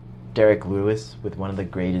 Derek Lewis with one of the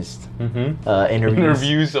greatest Mm-hmm.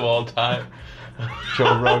 interviews. of all time.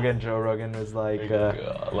 Joe Rogan was like...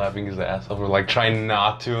 laughing his ass off, or like trying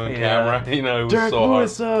not to on Yeah. camera. You know, it was Derek so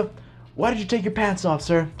Lewis, hard. why did you take your pants off,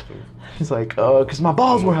 sir? He's like, because my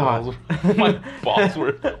balls were hot. My balls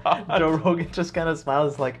were hot. Joe Rogan just kind of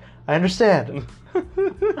smiles like, I understand.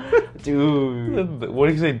 Dude. What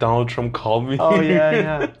did he say? Donald Trump called me. Oh,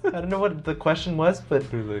 yeah. I don't know what the question was, but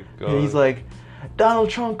he's like, Donald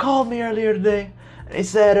Trump called me earlier today. And he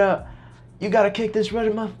said, you gotta kick this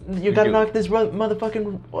Russian you gotta knock this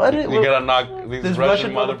motherfucking... What? You gotta knock this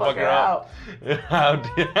Russian motherfucker out.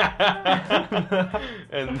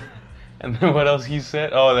 And then what else he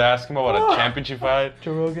said? Oh, they asked him about a championship fight.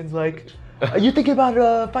 Joe Rogan's like, are you thinking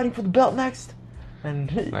about fighting for the belt next?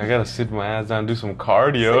 And I gotta sit my ass down and do some so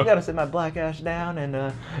cardio. I gotta sit my black ass down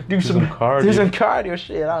and do some cardio. Do some cardio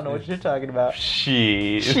shit. I don't know what you're talking about.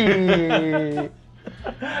 Shit. Shit.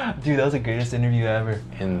 Dude, that was the greatest interview ever.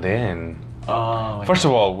 And then, Oh. first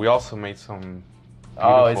of all, we also made some.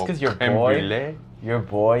 Oh, it's beautiful because your creme boy, brulee. your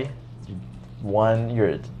boy,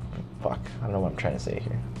 fuck. I don't know what I'm trying to say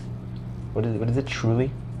here. What is it?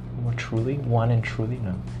 Truly? What truly? One and truly?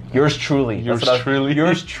 No. Yours truly. Yours That's what truly.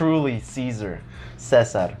 Yours truly, Cesar,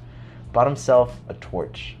 bought himself a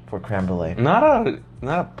torch for creme brulee. Not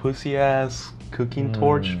a pussy ass cooking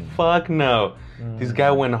torch. Fuck no. This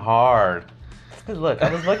guy went hard. Cause look,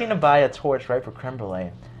 I was looking to buy a torch, right, for creme brulee,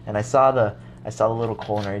 and I saw the little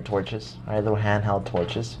culinary torches, right, little handheld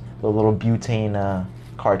torches, the little butane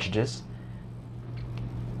cartridges.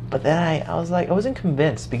 But then I was like, I wasn't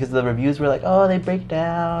convinced because the reviews were like, oh, they break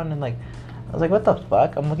down, and like, I was like, what the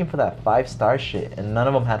fuck? I'm looking for that 5-star shit, and none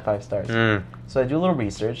of them had 5 stars. So I do a little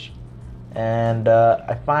research, and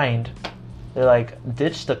I find they're like,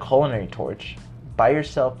 ditch the culinary torch, buy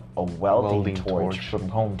yourself a welding torch from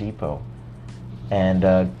Home Depot, and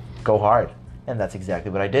go hard. And that's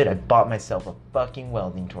exactly what I did. I bought myself a fucking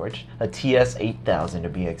welding torch, a TS8000 to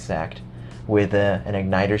be exact, with an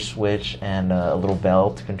igniter switch and a little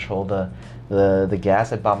valve to control the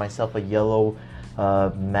gas. I bought myself a yellow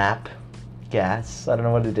MAP gas. I don't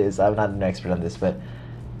know what it is. I'm not an expert on this, but...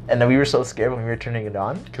 And then we were so scared when we were turning it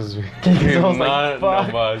on. Because I was like, fuck. none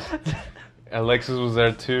of us. Alexis was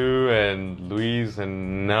there too, and Luis,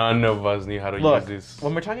 and none of us knew how to use this.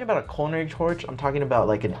 When we're talking about a culinary torch, I'm talking about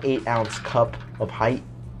like an 8-ounce cup of height.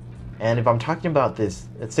 And if I'm talking about this,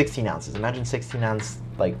 it's 16 ounces. Imagine 16-ounce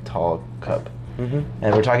like tall cup. Mm-hmm.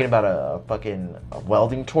 And we're talking about a fucking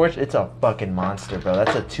welding torch. It's a fucking monster, bro.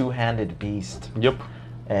 That's a 2-handed beast. Yep.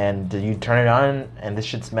 And you turn it on, and this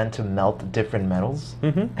shit's meant to melt different metals.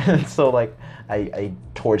 Mm-hmm. And so like, I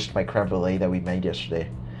torched my creme brulee that we made yesterday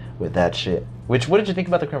with that shit. What did you think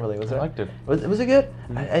about the creme brulee? I liked it. Was it good?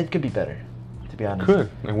 It could be better, to be honest. Good,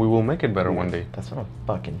 and we will make it better one day. That's what I'm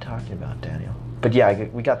fucking talking about, Daniel. But yeah,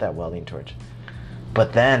 we got that welding torch.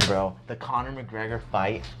 But then, bro, the Conor McGregor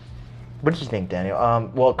fight. What did you think,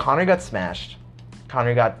 Daniel? Well, Conor got smashed.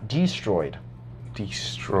 Conor got destroyed.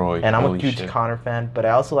 And I'm a huge Conor fan, but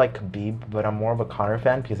I also like Khabib, but I'm more of a Conor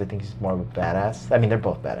fan because I think he's more of a badass. I mean, they're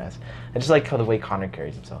both badass. I just like the way Conor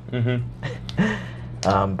carries himself.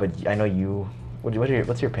 Mm-hmm. But I know you.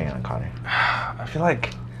 What's your opinion on Conor? I feel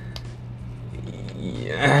like,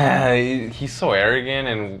 yeah, he's so arrogant,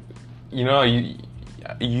 and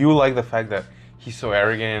you like the fact that he's so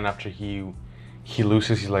arrogant, and after he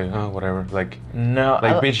loses, he's like, oh, whatever. Like, no,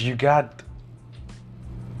 bitch, you got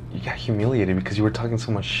humiliated because you were talking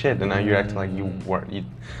so much shit, and now you're acting like you weren't.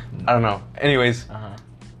 I don't know. Anyways,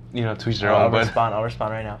 to each their own. I'll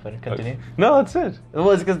respond right now. But continue. No, that's it.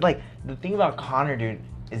 Well, it's because like the thing about Conor, dude,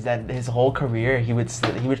 is that his whole career he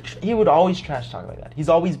would always trash talk like that. He's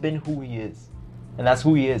always been who he is, and that's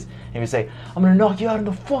who he is. And he would say, "I'm gonna knock you out in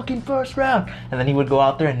the fucking first round," and then he would go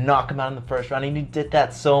out there and knock him out in the first round. And he did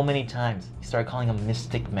that so many times. He started calling him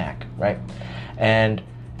Mystic Mac, right?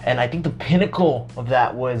 And I think the pinnacle of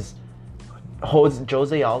that was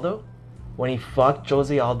Jose Aldo, when he fucked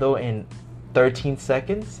Jose Aldo in 13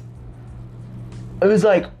 seconds. It was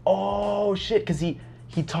like, oh shit, because he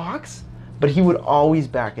talks, but he would always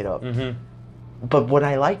back it up. Mm-hmm. But what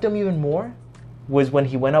I liked him even more was when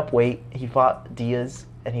he went up weight, he fought Diaz,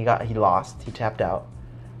 and he lost, he tapped out.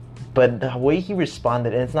 But the way he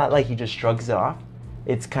responded, and it's not like he just shrugs it off,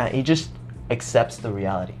 he just accepts the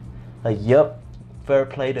reality. Like, yep, fair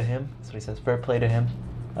play to him. That's what he says. Fair play to him.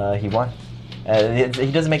 He won.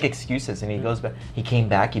 He doesn't make excuses, and he goes back. He came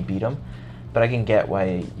back. He beat him. But I can get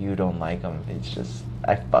why you don't like him. It's just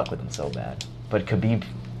I fuck with him so bad. But Khabib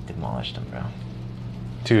demolished him, bro.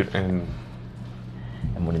 Dude, and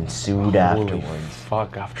what ensued afterwards?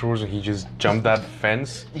 Fuck! Afterwards, he just jumped that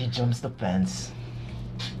fence. He jumps the fence,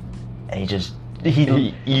 and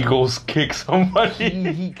he Eagles kick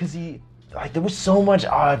somebody. Because like there was so much.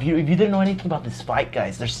 If you didn't know anything about this fight,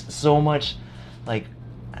 guys, there's so much like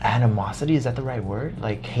animosity. Is that the right word?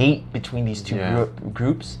 Like hate between these two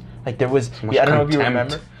groups. Like there was. I don't know if you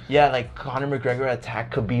remember. Yeah, like Conor McGregor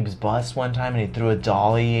attacked Khabib's bus one time, and he threw a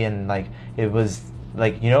dolly, and like it was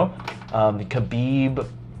like Khabib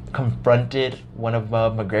confronted one of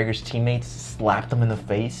McGregor's teammates, slapped him in the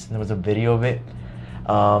face, and there was a video of it.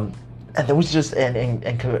 And there was just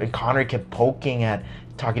and Conor kept poking at,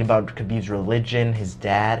 talking about Khabib's religion, his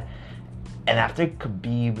dad, and after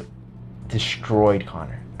Khabib destroyed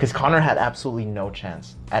Conor, because Conor had absolutely no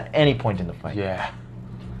chance at any point in the fight. Yeah.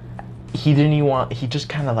 He didn't even want. He just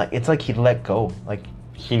kind of like, it's like he let go. Like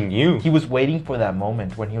he knew. He was waiting for that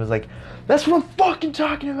moment when he was like, "That's what I'm fucking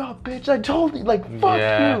talking about, bitch. I told you, like, fuck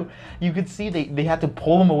you." You could see they had to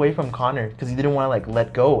pull him away from Conor because he didn't want to like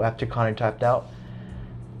let go after Conor tapped out.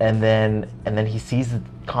 And then he sees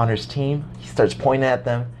Conor's team. He starts pointing at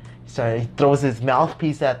them. He throws his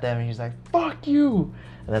mouthpiece at them, and he's like, "Fuck you!"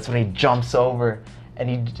 And that's when he jumps over.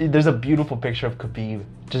 And there's a beautiful picture of Khabib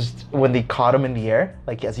just when they caught him in the air,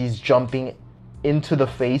 like as he's jumping into the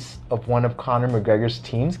face of one of Conor McGregor's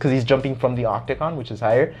teams, because he's jumping from the octagon, which is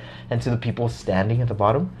higher, and to the people standing at the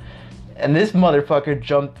bottom. And this motherfucker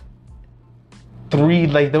jumped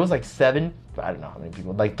there was like 7, I don't know how many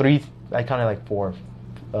people, like 3, I counted like 4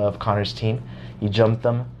 of Conor's team. He jumped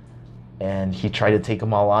them, and he tried to take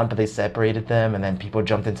them all on, but they separated them, and then people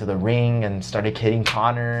jumped into the ring and started hitting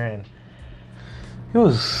Conor, and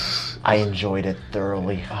I enjoyed it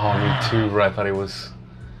thoroughly. Oh, me too, bro. I thought it was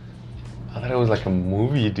like a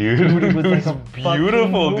movie, dude. It was like a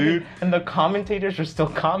beautiful, dude. And the commentators were still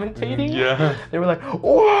commentating. Yeah. They were like,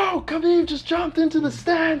 "Whoa, Khabib just jumped into the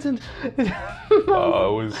stands," and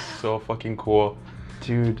oh, it was so fucking cool.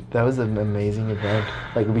 Dude, that was an amazing event.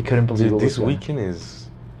 Like, we couldn't believe it. This weekend is...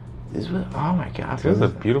 oh my god. This was a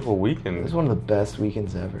beautiful weekend. This is one of the best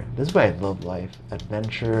weekends ever. This is why I love life.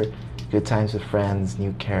 Adventure, good times with friends,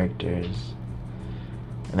 new characters.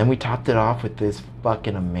 And then we topped it off with this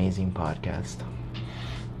fucking amazing podcast.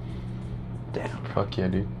 Damn. Fuck yeah,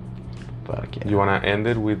 dude. Fuck yeah. You want to end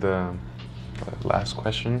it with the last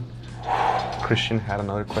question? Christian had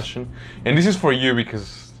another question. And this is for you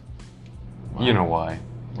because you know why.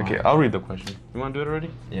 Okay, I'll read the question. You want to do it already?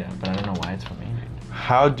 Yeah, but I don't know why it's for me.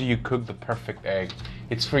 How do you cook the perfect egg?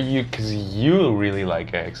 It's for you because you really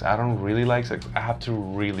like eggs. I don't really like eggs. I have to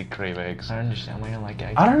really crave eggs. I don't understand why you don't like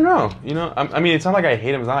eggs. I don't know. I mean, it's not like I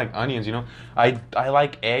hate them. It's not like onions, I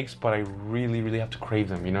like eggs, but I really, really have to crave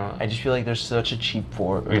them, I just feel like there's such a cheap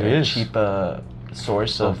It is. cheap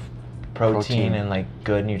source of protein and like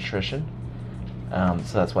good nutrition.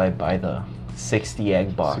 So that's why I buy the 60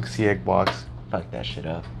 egg box. 60 egg box. Fuck that shit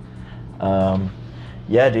up.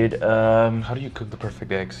 Yeah, dude. How do you cook the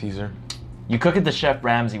perfect egg, Caesar? You cook it the Chef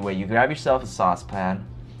Ramsay way. You grab yourself a saucepan,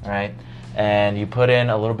 right? And you put in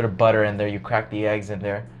a little bit of butter in there. You crack the eggs in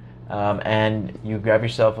there. And you grab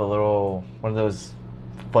yourself a little, one of those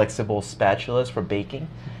flexible spatulas for baking.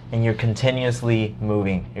 And you're continuously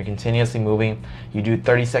moving. You do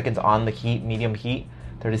 30 seconds on the heat, medium heat.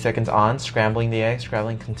 30 seconds on, scrambling the eggs,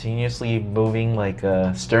 continuously moving, like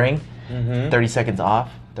stirring. 30 seconds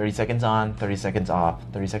off, 30 seconds on, 30 seconds off,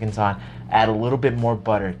 30 seconds on. Add a little bit more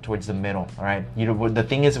butter towards the middle, all right? The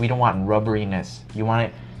thing is, we don't want rubberiness. You want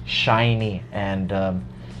it shiny and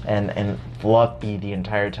fluffy the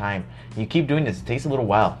entire time. You keep doing this. It takes a little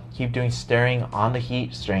while. Keep doing stirring on the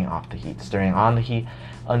heat, stirring off the heat, stirring on the heat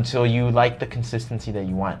until you like the consistency that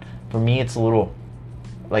you want. For me, it's a little,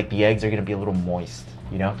 like the eggs are going to be a little moist,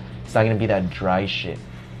 you know? It's not going to be that dry shit.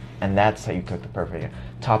 And that's how you cook the perfect egg.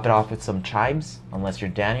 Top it off with some chives, unless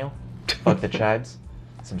you're Daniel. Fuck the chives.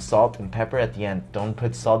 Some salt and pepper at the end. Don't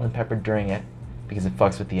put salt and pepper during it because it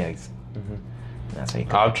fucks with the eggs. And that's how you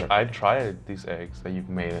cook it. I tried these eggs that you've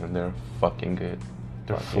made and they're fucking good.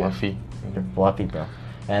 They're fluffy. They're fluffy, bro.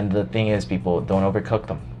 And the thing is, people, don't overcook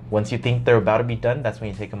them. Once you think they're about to be done, that's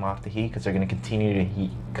when you take them off the heat because they're going to continue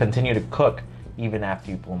to cook even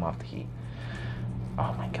after you pull them off the heat.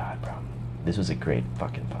 Oh my god, bro. This was a great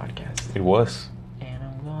fucking podcast. It was. And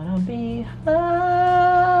I'm gonna be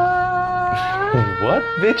high. What,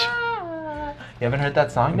 bitch? You haven't heard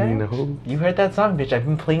that song, Dad? No. You heard that song, bitch? I've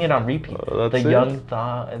been playing it on repeat. That's the it?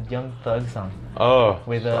 Young Thug song. Oh,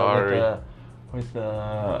 With sorry. with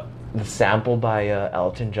the sample by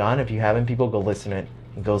Elton John. If you haven't, people go listen to it.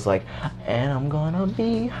 It goes like, and I'm gonna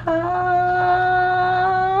be high.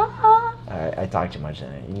 Alright, I talk too much in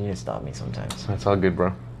it. You need to stop me sometimes. That's all good,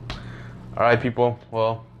 bro. All right, people.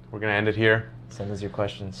 Well, we're going to end it here. Send us your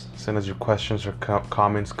questions. Send us your questions or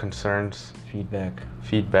comments, concerns, Feedback.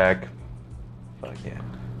 Fuck yeah.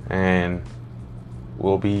 And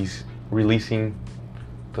we'll be releasing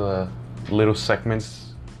the little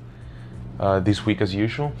segments this week as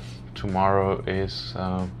usual. Tomorrow is...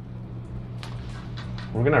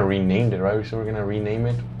 we're going to rename it, right? We said we're going to rename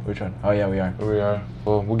it. Which one? Oh, yeah, we are. We are.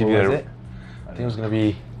 Well, we'll give you What that. was it? I think it was going to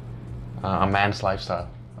be a man's lifestyle.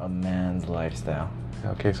 A man's lifestyle.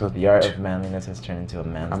 Okay, so The art of manliness has turned into a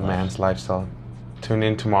man's lifestyle. Tune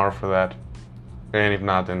in tomorrow for that. And if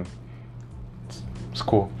not, then it's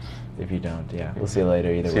cool. If you don't, yeah. We'll see you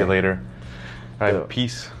later either way. See you later. All right, So-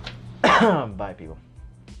 peace. Bye, people.